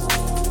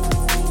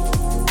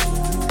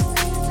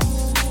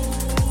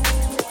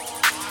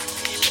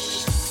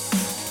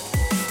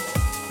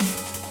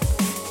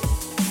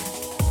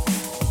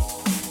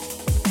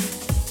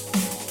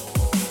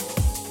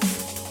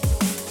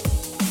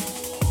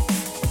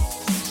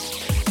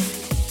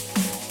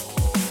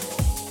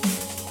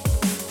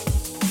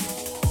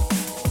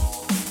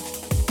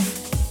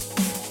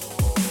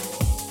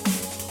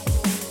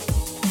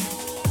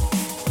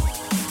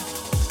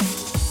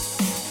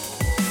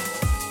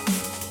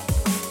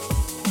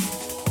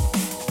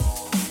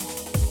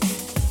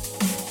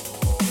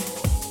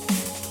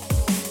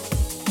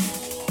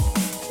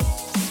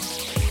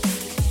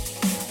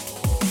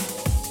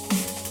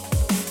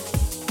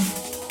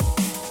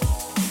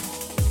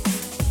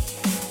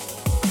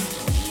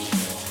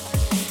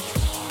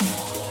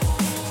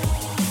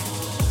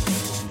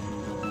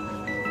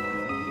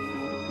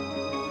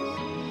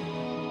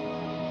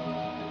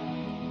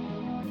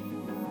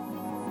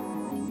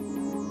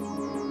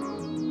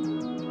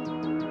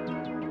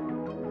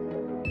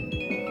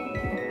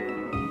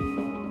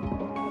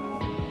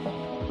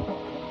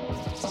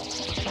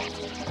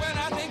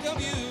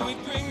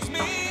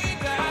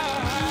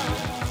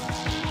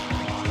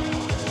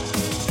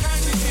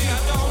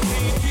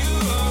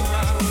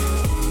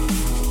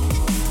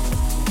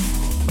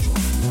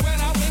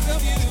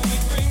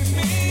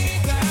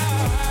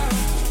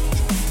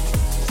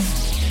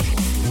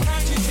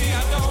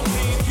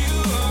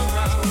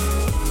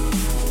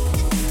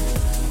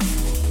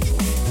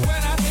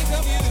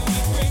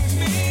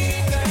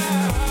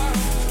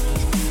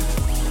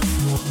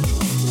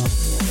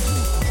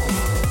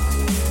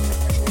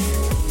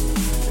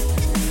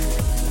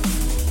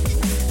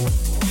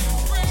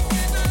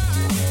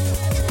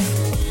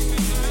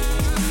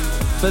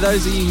 For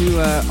those of you who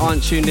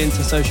aren't tuned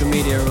into social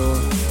media or,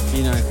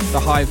 you know, the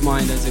hive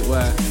mind as it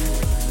were,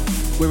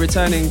 we're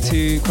returning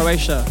to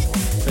Croatia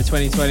for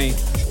 2020,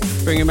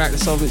 bringing back the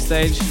Solvent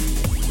stage,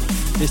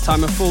 this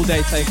time a full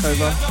day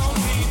takeover.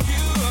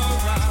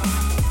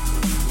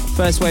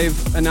 First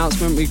wave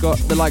announcement, we got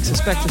the likes of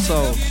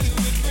Spectrasol,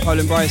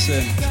 Poland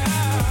Bryson,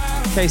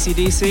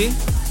 KCDC.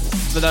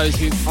 For those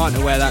who aren't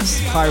aware, that's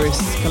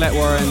Kyrus, Colette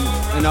Warren,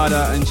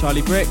 Anada and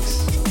Charlie Bricks.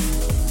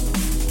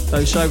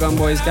 Those Shogun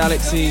Boys,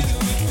 Galaxy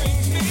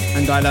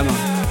and Dilemma.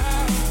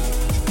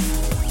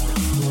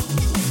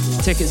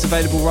 Tickets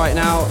available right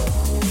now,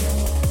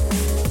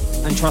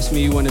 and trust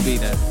me, you want to be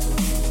there.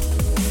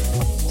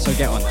 So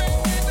get on that.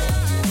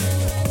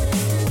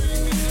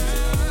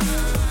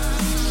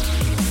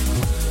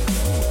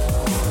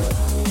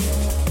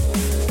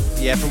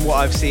 Yeah, from what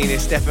I've seen,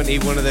 it's definitely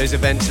one of those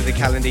events of the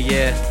calendar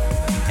year.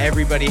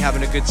 Everybody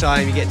having a good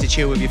time, you get to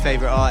chill with your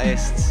favourite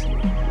artists.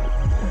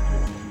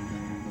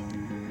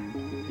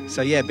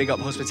 So yeah, big up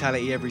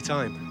hospitality every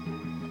time.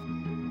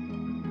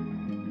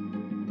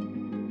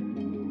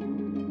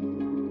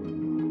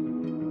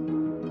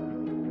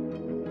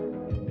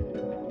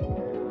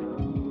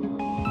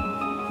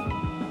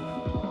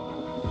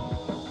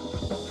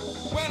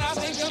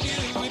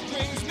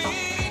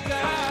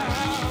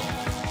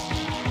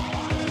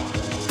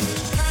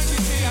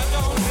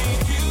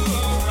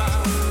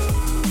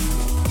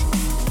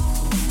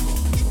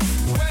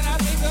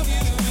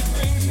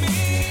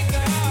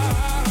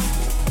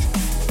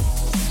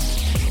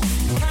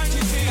 Can't you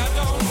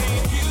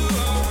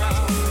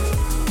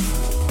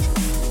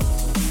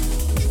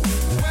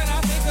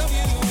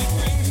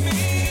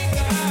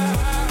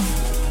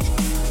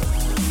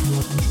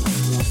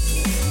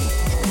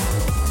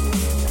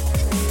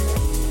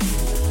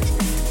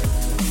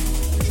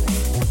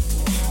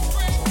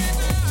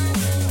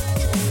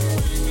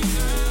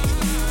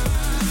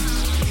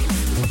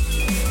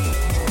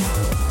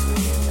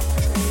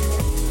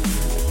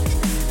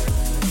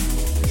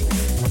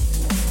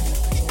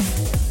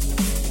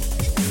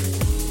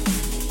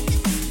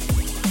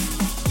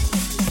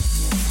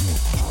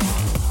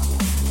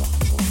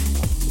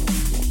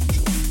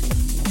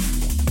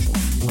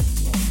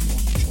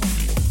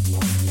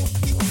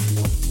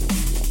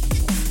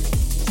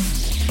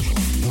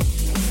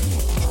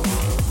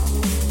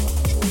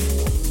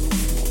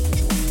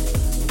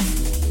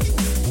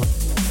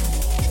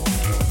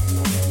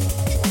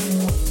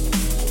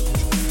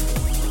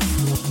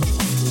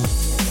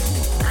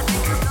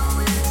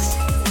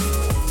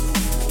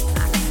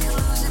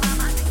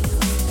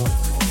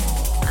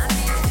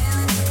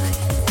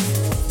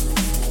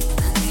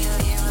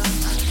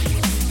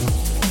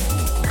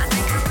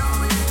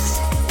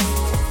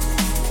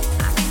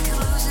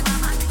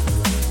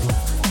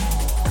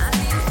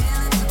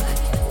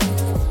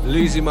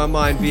Losing My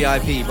Mind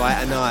VIP by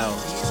Anile.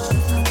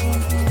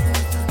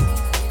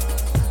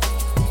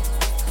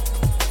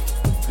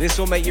 This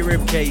will make your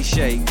ribcage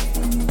shake.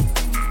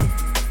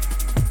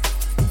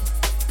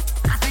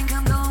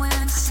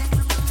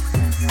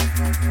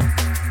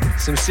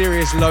 Some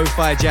serious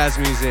lo-fi jazz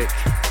music.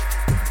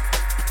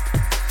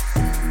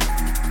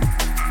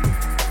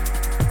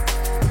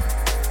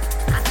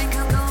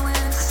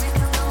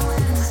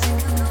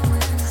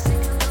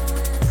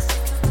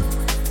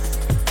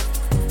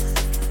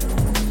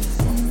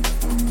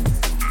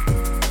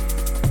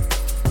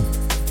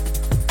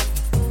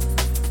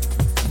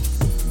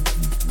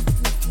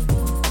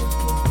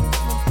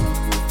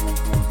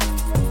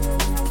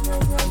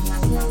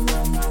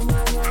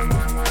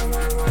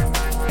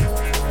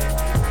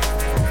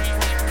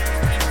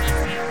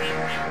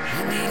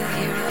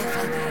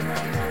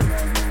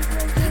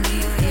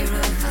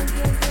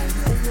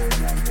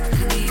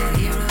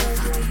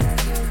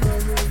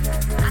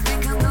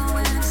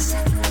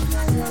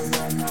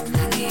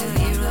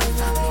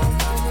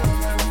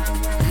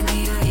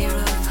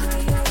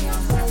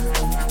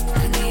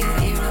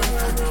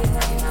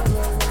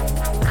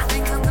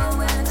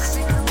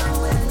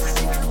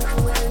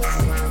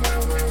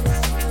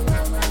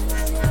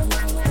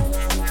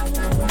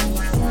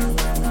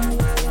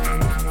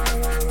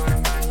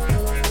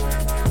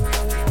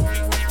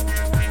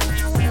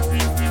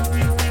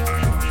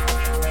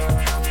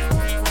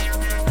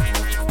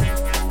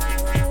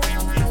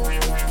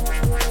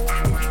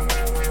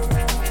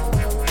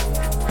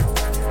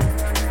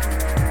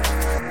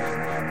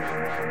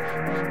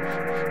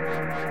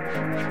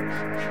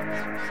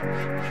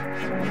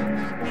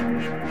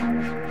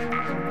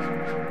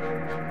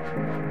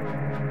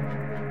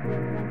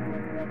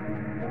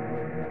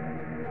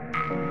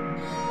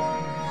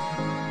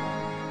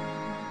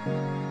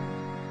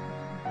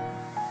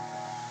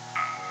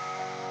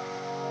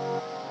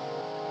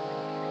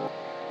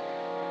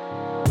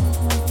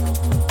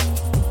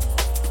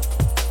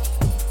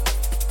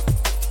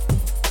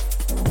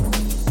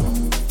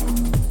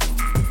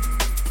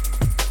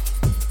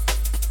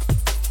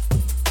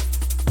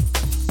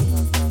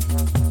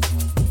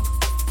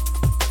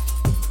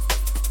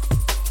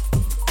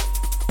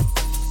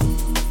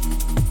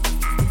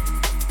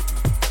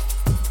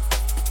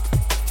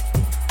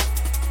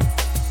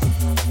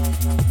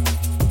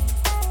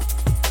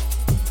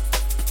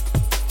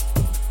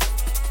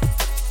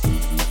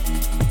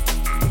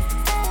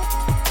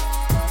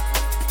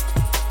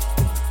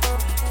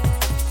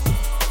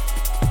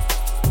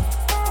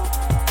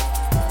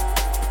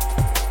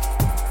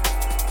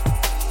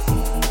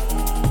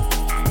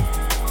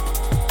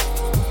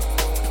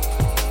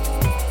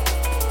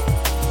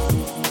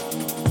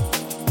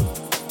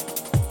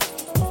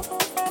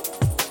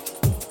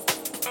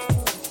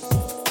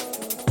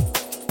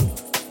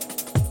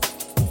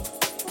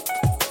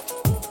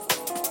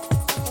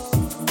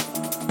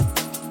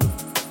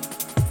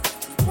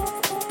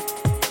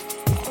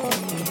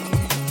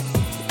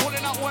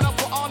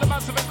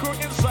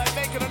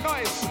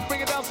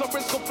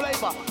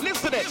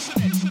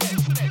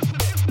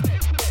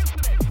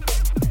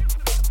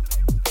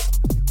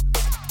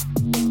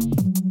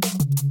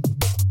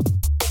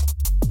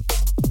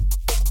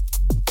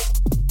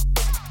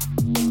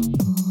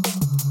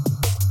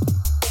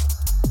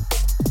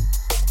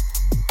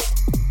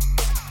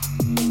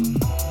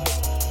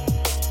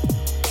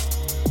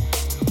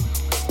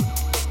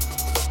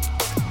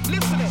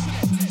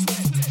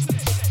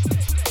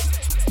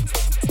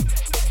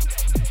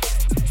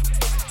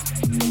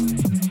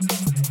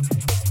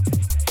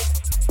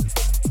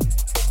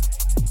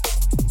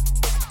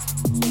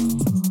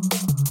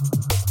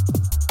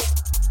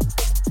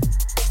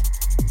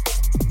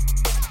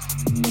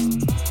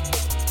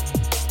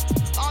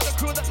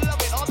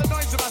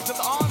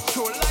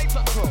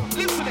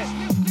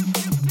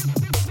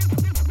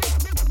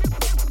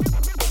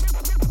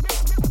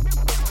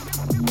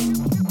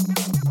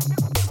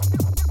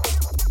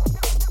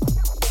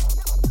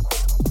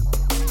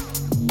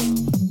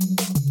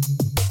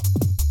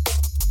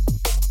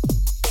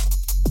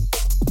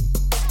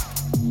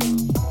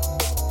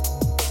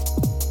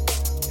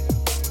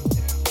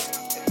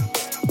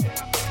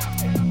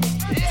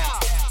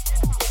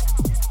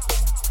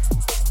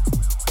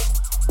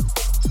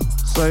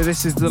 So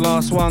this is the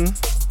last one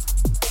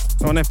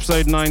on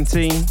episode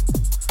 19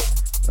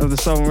 of the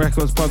Soul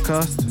Records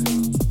podcast.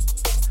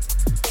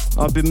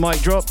 I've been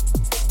Mike Drop.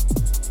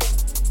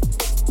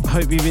 I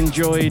hope you've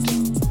enjoyed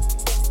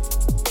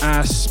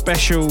our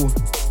special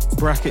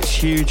brackets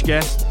huge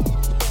guest,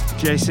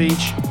 Jay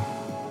Siege,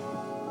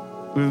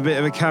 with a bit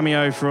of a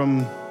cameo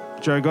from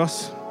Joe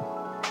Goss.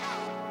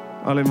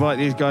 I'll invite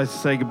these guys to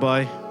say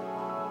goodbye,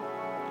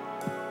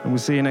 and we'll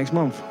see you next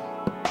month.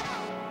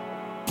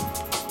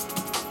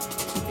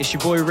 It's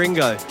your boy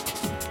Ringo.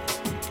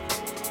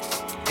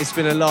 It's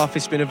been a laugh,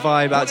 it's been a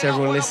vibe. Out to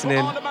everyone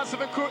listening.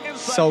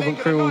 Solvent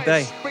crew all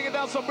day.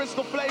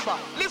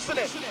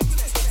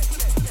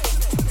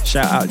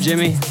 Shout out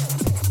Jimmy.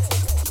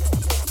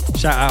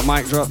 Shout out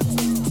Mike Drop.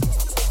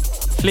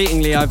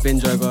 Fleetingly, I've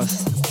been Joe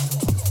Goss.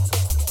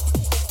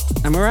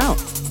 And we're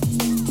out.